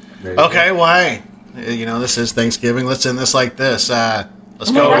 There you go. Okay, well, hey, you know, this is Thanksgiving. Let's end this like this. Let's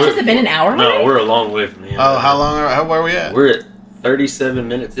Oh my go. gosh, has it been an hour No, already? we're a long way from the end. Oh, how long? Where are we at? We're at 37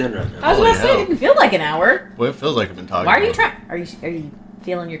 minutes in right I now. was Holy about to say, hell. it didn't feel like an hour. Well, it feels like I've been talking. Why are you about. trying? Are you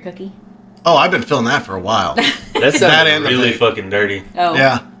feeling your cookie? Oh, I've been feeling that for a while. That That sounded and the really thing. fucking dirty. Oh.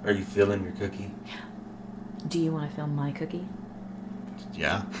 Yeah. Are you feeling your cookie? Do you want to film my cookie?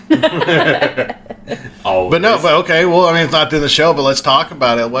 Yeah. Always. But no, but okay. Well, I mean, it's not in the show, but let's talk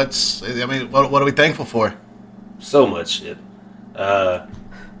about it. What are we thankful for? So much shit.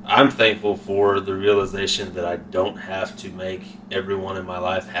 I'm thankful for the realization that I don't have to make everyone in my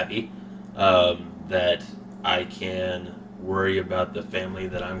life happy. That I can worry about the family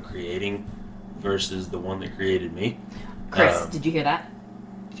that I'm creating versus the one that created me. Chris, did you hear that?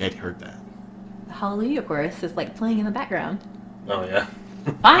 Yeah, I heard that. The Hallelujah chorus is like playing in the background. Oh, yeah.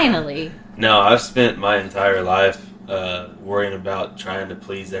 Finally. No, I've spent my entire life worrying about trying to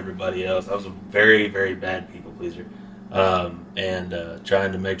please everybody else. I was a very, very bad people pleaser. And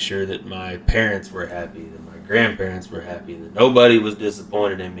trying to make sure that my parents were happy, that my grandparents were happy, that nobody was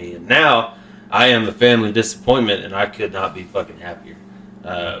disappointed in me. And now I am the family disappointment, and I could not be fucking happier.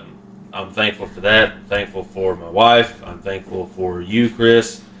 I'm thankful for that. I'm thankful for my wife. I'm thankful for you,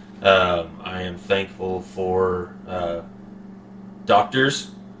 Chris. I am thankful for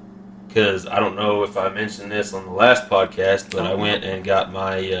doctors, because I don't know if I mentioned this on the last podcast, but I went and got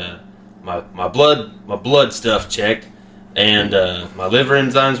my my blood stuff checked, and my liver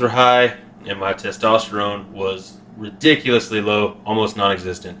enzymes were high, and my testosterone was ridiculously low, almost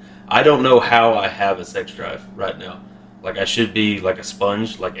non-existent. I don't know how I have a sex drive right now. Like, I should be like a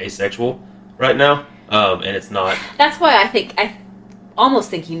sponge, like asexual right now, and it's not. That's why I almost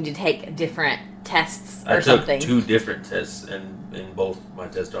think you need to take different tests or something. I took 2 different tests, and in both my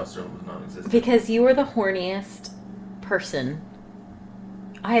testosterone was non-existent. Because you are the horniest person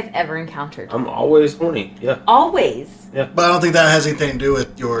I have ever encountered. I'm always horny, yeah. Always. Yeah. But I don't think that has anything to do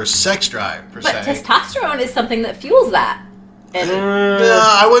with your sex drive, per But se. testosterone is something that fuels that. And No,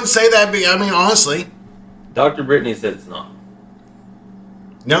 I wouldn't say that. I mean, honestly, Dr. Brittany said it's not.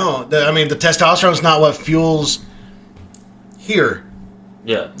 no. The testosterone is not what fuels here.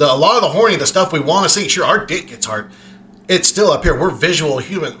 Yeah. A lot of the horny, the stuff we want to see, sure, our dick gets hard. It's still up here. We're visual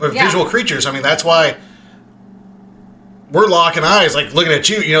visual creatures. I mean, that's why we're locking eyes, like looking at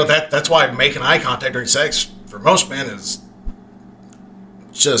you. You know, that's why making eye contact during sex for most men is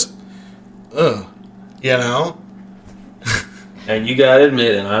just, you know. And you gotta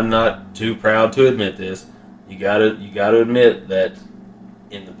admit, and I'm not too proud to admit this, you gotta admit that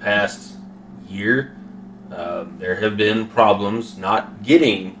in the past year, there have been problems not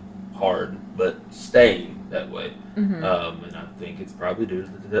getting hard, but staying that way. Mm-hmm. And I think it's probably due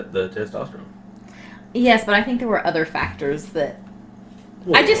to the testosterone. yes, but I think there were other factors that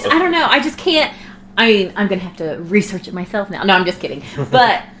I don't know. I just can't. I mean, I'm gonna have to research it myself now. No, I'm just kidding.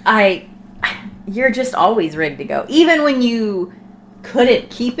 But you're just always ready to go. Even when you couldn't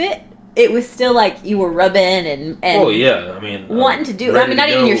keep it, it was still like you were rubbing and Oh yeah, I mean, wanting to do. I mean, not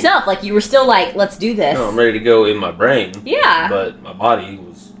even yourself. Like you were still like, let's do this. No, I'm ready to go in my brain. Yeah. But my body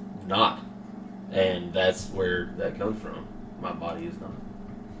was not, and that's where that comes from. My body is not.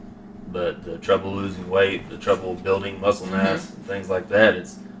 But the trouble losing weight, the trouble building muscle mass, and things like that, it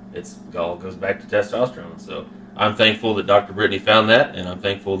all goes back to testosterone. So I'm thankful that Dr. Brittany found that, and I'm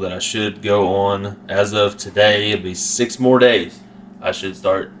thankful that I should go on, as of today, it'll be 6 more days, I should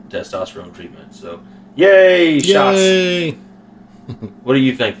start testosterone treatment. So, yay, shots. Yay. What are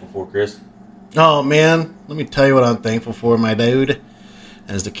you thankful for, Chris? Oh, man. Let me tell you what I'm thankful for, my dude.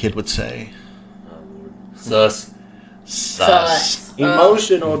 As the kid would say. Oh, Lord. Sus. Sus.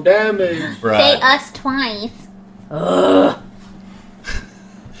 Emotional damage. Right. us twice.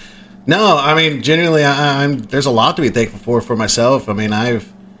 No, I mean, genuinely, there's a lot to be thankful for myself. I mean, I'm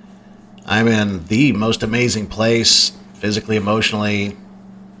in the most amazing place, physically, emotionally,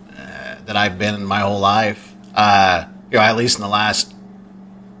 that I've been in my whole life. At least in the last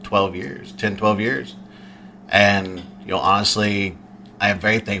 12 years. And, honestly, I am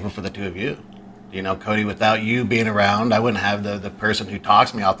very thankful for the two of you. Cody, without you being around, I wouldn't have the person who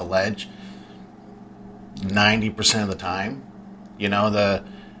talks me off the ledge 90% of the time.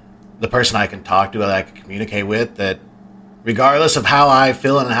 The person I can talk to, that I can communicate with, that regardless of how I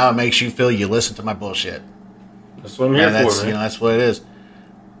feel and how it makes you feel, you listen to my bullshit. That's what I'm here for, man. That's what it is.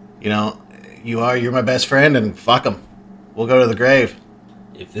 You're my best friend, and fuck them. We'll go to the grave.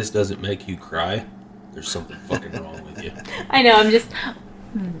 If this doesn't make you cry, there's something fucking wrong with you. I know,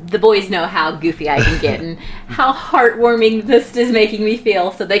 the boys know how goofy I can get and how heartwarming this is making me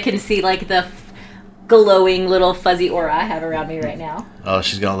feel, so they can see like the glowing little fuzzy aura I have around me right now. Oh,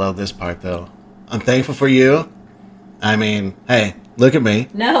 she's gonna love this part though. I'm thankful for you. I mean, hey, look at me.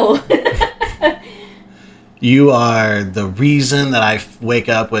 No. You are the reason that I wake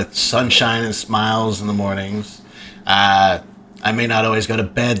up with sunshine and smiles in the mornings. I may not always go to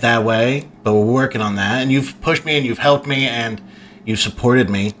bed that way, but we're working on that. And you've pushed me and you've helped me and you've supported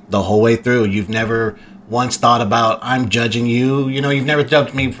me the whole way through. You've never once thought about, I'm judging you. You've never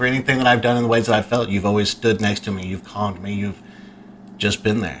judged me for anything that I've done in the ways that I've felt. You've always stood next to me. You've calmed me. You've just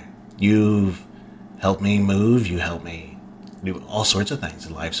been there. You've helped me move. You helped me do all sorts of things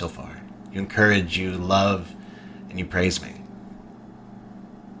in life so far. You encourage, you love, and you praise me.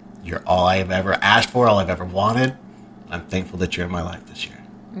 You're all I have ever asked for, all I've ever wanted. I'm thankful that you're in my life this year.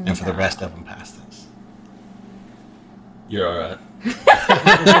 And for the rest of them past this. You're alright.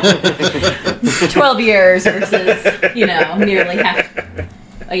 12 years versus, nearly half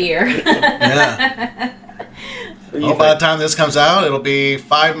a year. Yeah. Well, by the time this comes out, it'll be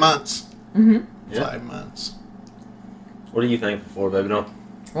 5 months. Mm-hmm. Yeah. 5 months. What are you thankful for, baby doll?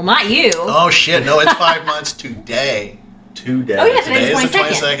 Well, not you. Oh, shit. No, it's 5 months today. Today. Oh, yeah, Today today's is the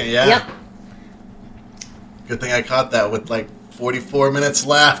 22nd. 22nd, yeah. Yep. Good thing I caught that with like 44 minutes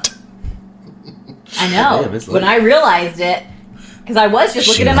left. I know. Damn, it's When late. I realized it, because I was just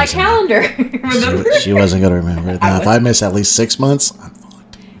looking at my calendar. Remember? She wasn't going to remember it. Now, if I miss at least 6 months, I'm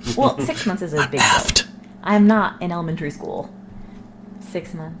fucked. Well, 6 months is a big deal. Effed. I'm not in elementary school.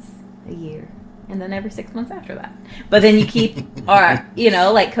 6 months, a year, and then every 6 months after that. But then you keep, or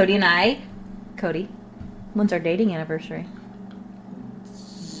like Cody and I. Cody, when's our dating anniversary?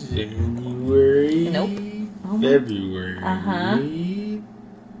 January. Nope. Oh my- February. Uh-huh.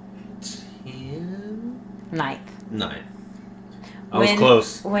 9th. 9. I was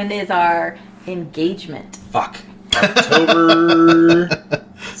close. When is our engagement? Fuck. October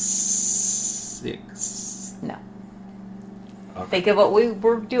 6th. No. Okay. Think of what we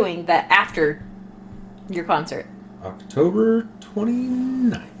were doing that after your concert. October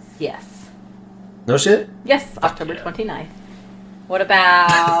 29th. Yes. No shit? Yes, October 29th. What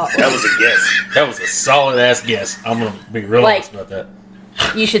about... That was a guess. That was a solid ass guess. I'm gonna be real Like- honest about that.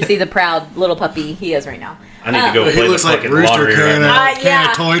 You should see the proud little puppy he is right now. I need to go He play the looks like fucking Rooster lottery right Cannon. now. Carrying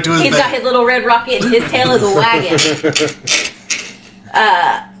a toy to his He's back. got his little red rocket and his tail is a wagon.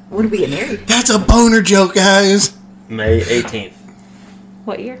 When did we get married? That's a boner joke, guys. May 18th,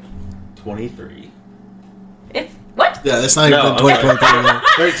 What year? 23. What? Yeah, that's not No, even 2023 yet.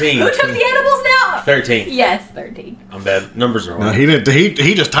 13. Who took the animals now? 13. Yes, 13. I'm bad. Numbers are wrong. No, he didn't.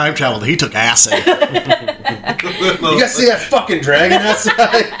 He just time traveled. He took acid. You guys see that fucking dragon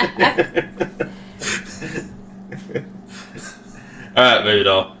outside? Alright, baby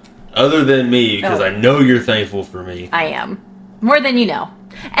doll. Other than me, because Oh. I know you're thankful for me. I am. More than you know.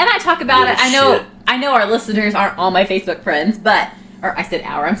 And I talk about Little it. shit. I know our listeners aren't all my Facebook friends, but... Or I said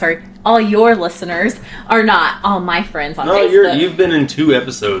our, I'm sorry. All your listeners are not all my friends on No, Facebook. you've been in 2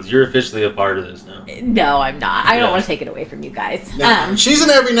 episodes. You're officially a part of this now. No, I'm not. I Yeah. don't want to take it away from you guys. She's in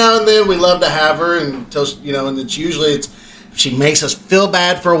every now and then. We love to have her until and it's usually she makes us feel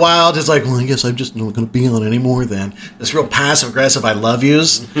bad for a while. Just like, well, I guess I'm just not going to be on anymore. Then this real passive aggressive "I love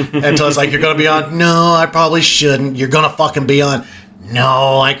yous" until it's like you're going to be on. No, I probably shouldn't. You're going to fucking be on.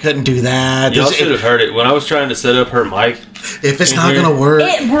 No, I couldn't do that. Y'all should have heard it when I was trying to set up her mic. If it's not going to work,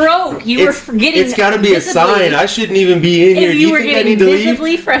 It broke. You were forgetting. It's got to be a visibly- sign. I shouldn't even be in here. And Do you were think I getting need to leave?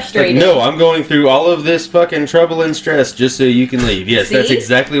 visibly frustrated. Like, no, I'm going through all of this fucking trouble and stress just so you can leave. Yes, that's See?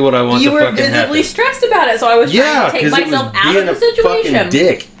 exactly what I want You to were fucking visibly happen. stressed about it, so I was Yeah, trying to because take it was myself out being of the a fucking situation.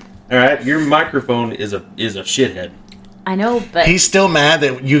 dick. All right, your microphone is a shithead. I know, but he's still mad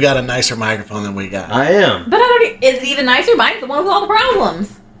that you got a nicer microphone than we got. I am. but I don't. Is it even nicer? Mine's the one with all the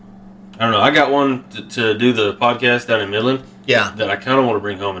problems. I don't know. I got one to do the podcast down in Midland Yeah. that I kind of want to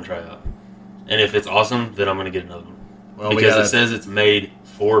bring home and try out. And if it's awesome, then I'm going to get another one. Well, we Because gotta- it says it's made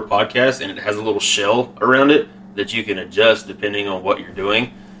for podcasts, and it has a little shell around it that you can adjust depending on what you're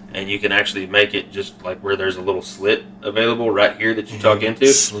doing. And you can actually make it just like where there's a little slit available right here that you talk into.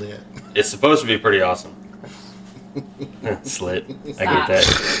 Slit. It's supposed to be pretty awesome. Slit. I get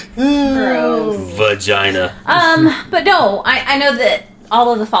that. Gross. Vagina. But no, I know that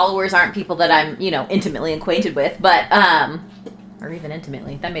all of the followers aren't people that I'm, intimately acquainted with, but or even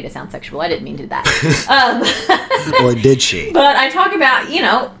intimately. That made it sound sexual. I didn't mean to do that. Or did she? But I talk about,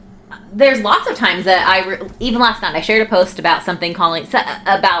 there's lots of times that even last night I shared a post about something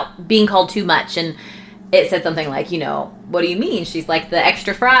about being called too much, and it said something like, what do you mean? She's like the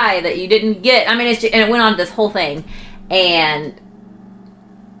extra fry that you didn't get. I mean, and it went on this whole thing, and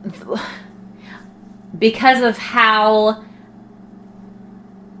because of how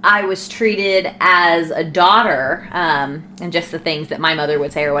I was treated as a daughter, and just the things that my mother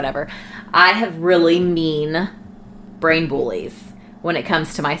would say or whatever, I have really mean brain bullies when it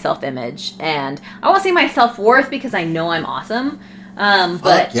comes to my self-image, and I won't say my self-worth because I know I'm awesome, but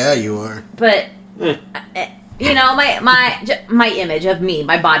Fuck yeah, you are. but my image of me,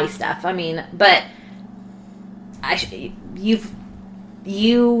 my body stuff. I mean, but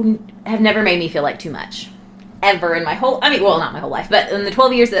you have never made me feel like too much ever in my whole. I mean, well, not my whole life, but in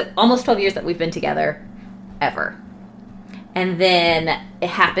the almost 12 years that we've been together, ever. And then it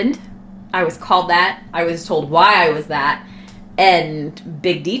happened. I was called that. I was told why I was that, and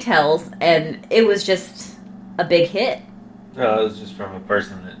big details, and it was just a big hit. No, it was just from a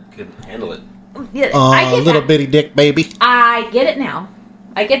person that couldn't handle it. Yeah, I get Little that. bitty dick baby. I get it now.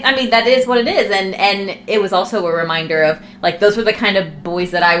 That is what it is, and it was also a reminder of, like, those were the kind of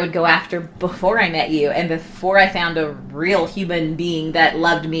boys that I would go after before I met you, and before I found a real human being that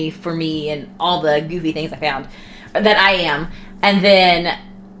loved me for me and all the goofy things I found that I am. And then,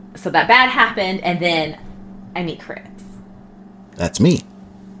 so that bad happened, and then I meet Chris. That's me.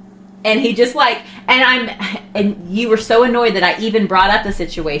 And he just and you were so annoyed that I even brought up the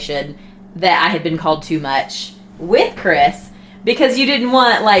situation, that I had been called too much with Chris, because you didn't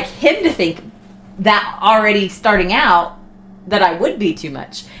want like him to think that already starting out that I would be too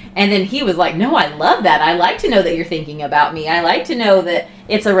much. And then he was like, no, I love that. I like to know that you're thinking about me. I like to know that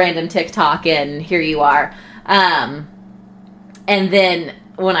it's a random TikTok and here you are. And then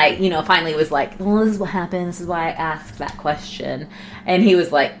when I, finally was like, well, this is what happened. This is why I asked that question. And he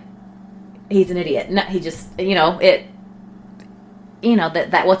was like, he's an idiot. No, he just, that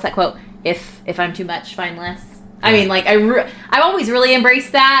what's that quote? If I'm too much, find less. I mean, like, I've always really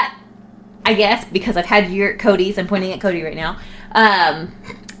embraced that, I guess, because I've had Cody's, I'm pointing at Cody right now,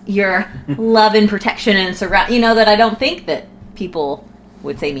 your love and protection and surround, that I don't think that people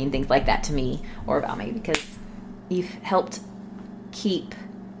would say mean things like that to me or about me, because you've helped keep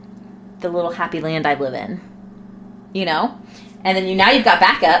the little happy land I live in, And then now you've got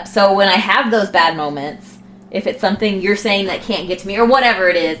backup, so when I have those bad moments, if it's something you're saying that can't get to me or whatever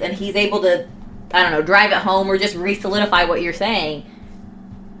it is, and he's able to, I don't know, drive it home or just re-solidify what you're saying,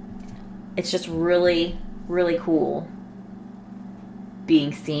 it's just really, really cool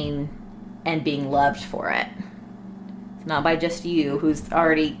being seen and being loved for it. It's not by just you, who's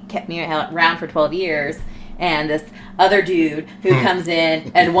already kept me around for 12 years, and this other dude who comes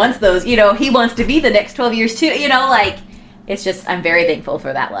in and wants those, he wants to be the next 12 years too, it's just, I'm very thankful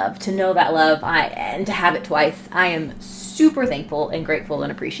for that love. To know that love, and to have it twice, I am super thankful and grateful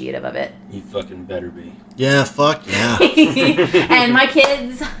and appreciative of it. You fucking better be. Yeah, fuck yeah. And my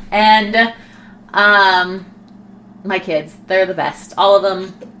kids, and my kids, they're the best. All of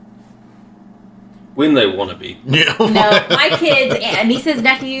them. When they want to be. Yeah. No, my kids, and nieces,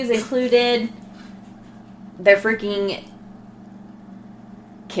 nephews included, they're freaking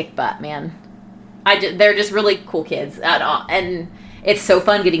kick butt, man. They're just really cool kids, and it's so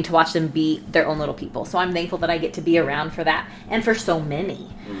fun getting to watch them be their own little people. So I'm thankful that I get to be around for that, and for so many.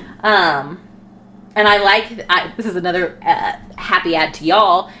 And this is another happy ad to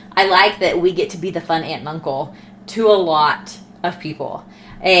y'all. I like that we get to be the fun aunt and uncle to a lot of people,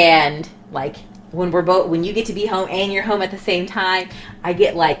 and like when you get to be home and you're home at the same time, I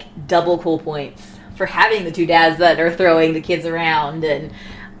get like double cool points for having the two dads that are throwing the kids around and.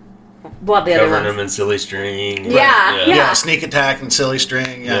 What the Covering other ones? them in silly string. Yeah. Sneak attack and silly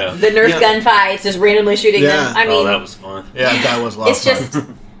string. Yeah. The Nerf gunfights, just randomly shooting them. I mean, that was fun. Yeah, that was a lot of fun. It's just,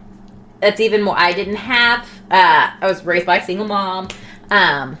 that's even more. I didn't have, I was raised by a single mom.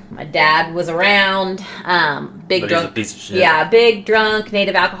 My dad was around, big But drunk. he's a piece of shit. Yeah, big drunk,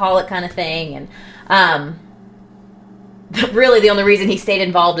 native alcoholic kind of thing. And really the only reason he stayed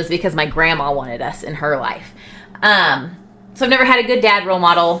involved is because my grandma wanted us in her life. So I've never had a good dad role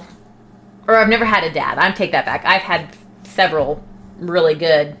model. Or I've never had a dad. I take that back. I've had several really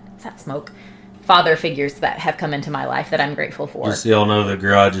good, is that smoke? Father figures that have come into my life that I'm grateful for. Just so y'all know, the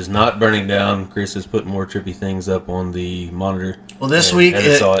garage is not burning down. Chris has put more trippy things up on the monitor. Well, this week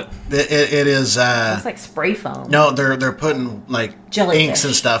and saw it. It is. It's like spray foam. No, they're putting like Jellyfish. inks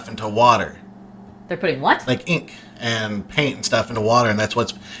and stuff into water. They're putting what? Like ink and paint and stuff into water, and that's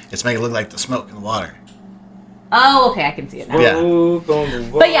it's making it look like the smoke in the water. Oh, okay, I can see it now. Yeah.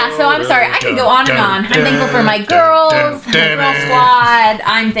 But yeah, so I'm sorry. I can go on and on. I'm thankful for my girls, my girl squad.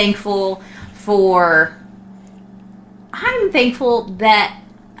 I'm thankful that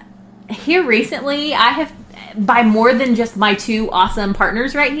here recently I have, by more than just my two awesome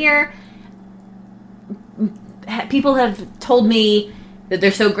partners right here, people have told me that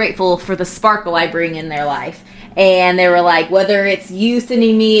they're so grateful for the sparkle I bring in their life. And they were like, whether it's you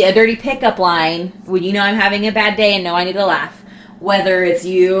sending me a dirty pickup line when you know I'm having a bad day and know I need to laugh, whether it's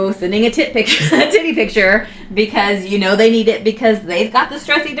you sending a titty picture because you know they need it because they've got the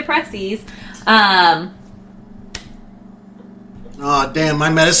stressy depressies. Oh, damn, my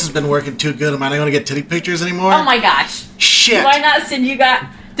medicine's been working too good. Am I not going to get titty pictures anymore? Oh my gosh. Shit. Did I not send you guys?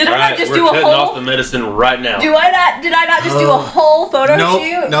 Did I not just we're do a cutting whole? off the medicine right now. Did I not just do a whole photo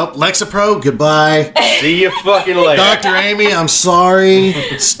shoot? Nope. Lexapro, goodbye. See you fucking later. Dr. Amy, I'm sorry.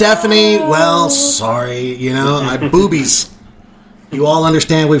 Stephanie, well, sorry. I boobies. You all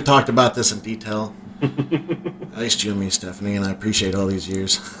understand we've talked about this in detail. Nice you and me, Stephanie, and I appreciate all these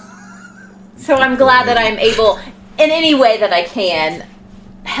years. So I'm glad that I'm able, in any way that I can,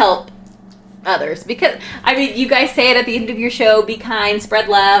 help others, because you guys say it at the end of your show, be kind, spread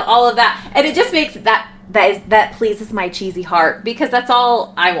love, all of that, and it just makes that pleases my cheesy heart, because that's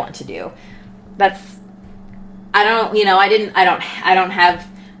all I want to do. I don't have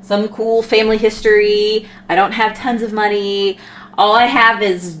some cool family history. I don't have tons of money. All I have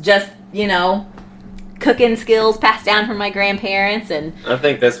is just cooking skills passed down from my grandparents, and I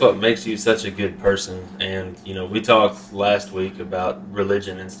think that's what makes you such a good person. And we talked last week about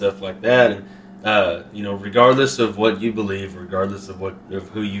religion and stuff like that, and regardless of what you believe, regardless of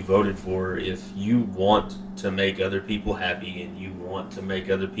who you voted for, if you want to make other people happy and you want to make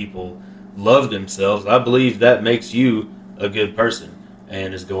other people love themselves, I believe that makes you a good person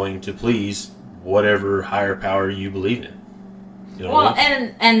and is going to please whatever higher power you believe in. Well,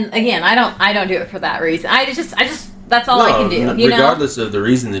 and again, I don't do it for that reason. I just that's all I can do. Regardless of the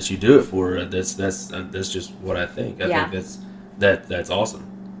reason that you do it for, that's just what I think. I think that's awesome.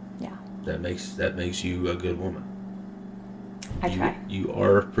 Yeah, that makes you a good woman. I try. You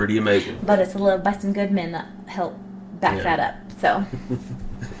are pretty amazing. But it's loved by some good men that help back that up. So.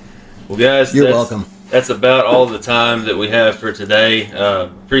 Well, guys, you're welcome. That's about all the time that we have for today.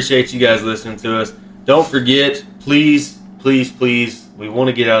 Appreciate you guys listening to us. Don't forget, please, we want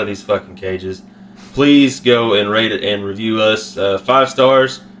to get out of these fucking cages. Please go and rate it and review us 5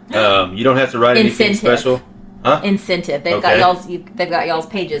 stars. You don't have to write anything special. Huh? Incentive. They've got y'all's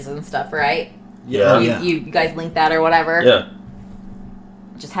pages and stuff, right? Yeah. You guys link that or whatever. Yeah.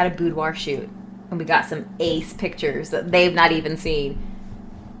 Just had a boudoir shoot, and we got some ace pictures that they've not even seen.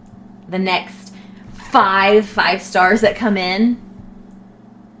 The next 5 stars that come in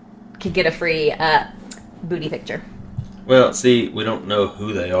could get a free booty picture. Well, see, we don't know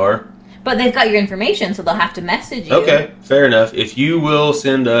who they are. But they've got your information, so they'll have to message you. Okay, fair enough. If you will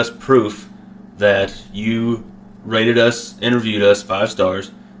send us proof that you rated us and reviewed us 5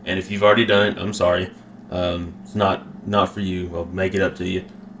 stars, and if you've already done it, I'm sorry. It's not for you. I'll make it up to you.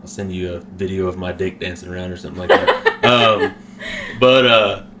 I'll send you a video of my dick dancing around or something like that.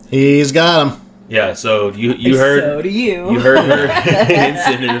 But he's got him. Yeah, so you heard. So do you. You heard her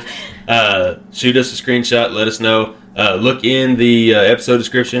incentive. Shoot us a screenshot. Let us know. Look in the episode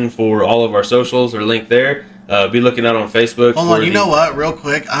description for all of our socials or link there. Be looking out on Facebook. Hold on, you know what? Real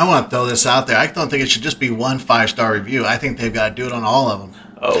quick, I want to throw this out there. I don't think it should just be 1 5-star review. I think they've got to do it on all of them.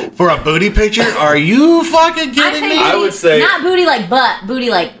 Oh. For a booty picture? Are you fucking kidding me? I would say not booty like butt, booty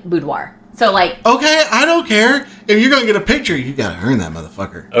like boudoir. So like. Okay, I don't care. If you're going to get a picture, you got to earn that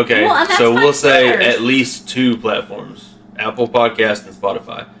motherfucker. Okay, well, so we'll say stars. at least 2 platforms: Apple Podcast and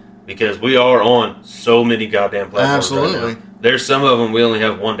Spotify, because we are on so many goddamn platforms. Absolutely. Right now. There's some of them we only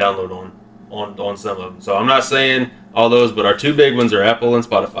have 1 download on some of them. So I'm not saying all those, but our 2 big ones are Apple and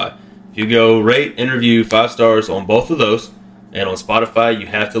Spotify. If you go rate and review 5 stars on both of those, and on Spotify you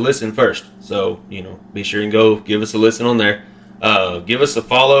have to listen first. So be sure and go give us a listen on there. Give us a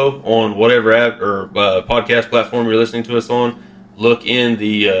follow on whatever app or podcast platform you're listening to us on. Look in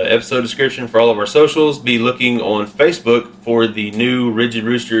the episode description for all of our socials. Be looking on Facebook for the new Rigid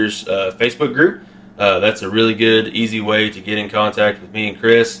Roosters Facebook group. That's a really good, easy way to get in contact with me and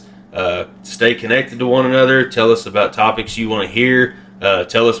Chris. Stay connected to one another. Tell us about topics you want to hear.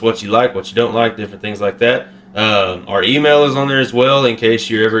 Tell us what you like, what you don't like, different things like that. Our email is on there as well in case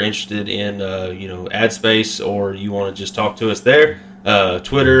you're ever interested in ad space or you want to just talk to us there.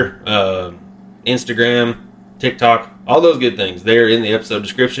 Twitter, Instagram, TikTok, all those good things. They're in the episode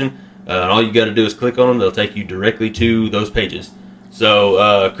description. All you got to do is click on them. They'll take you directly to those pages.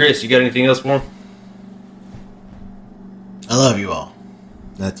 So, Chris, you got anything else for them? I love you all.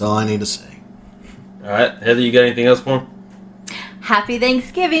 That's all I need to say. All right. Heather, you got anything else for them? Happy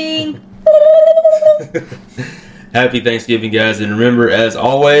Thanksgiving. Happy Thanksgiving, guys. And remember, as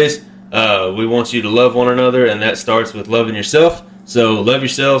always, we want you to love one another, and that starts with loving yourself. So love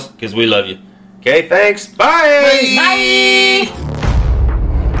yourselves because we love you. Okay, thanks. Bye. Bye.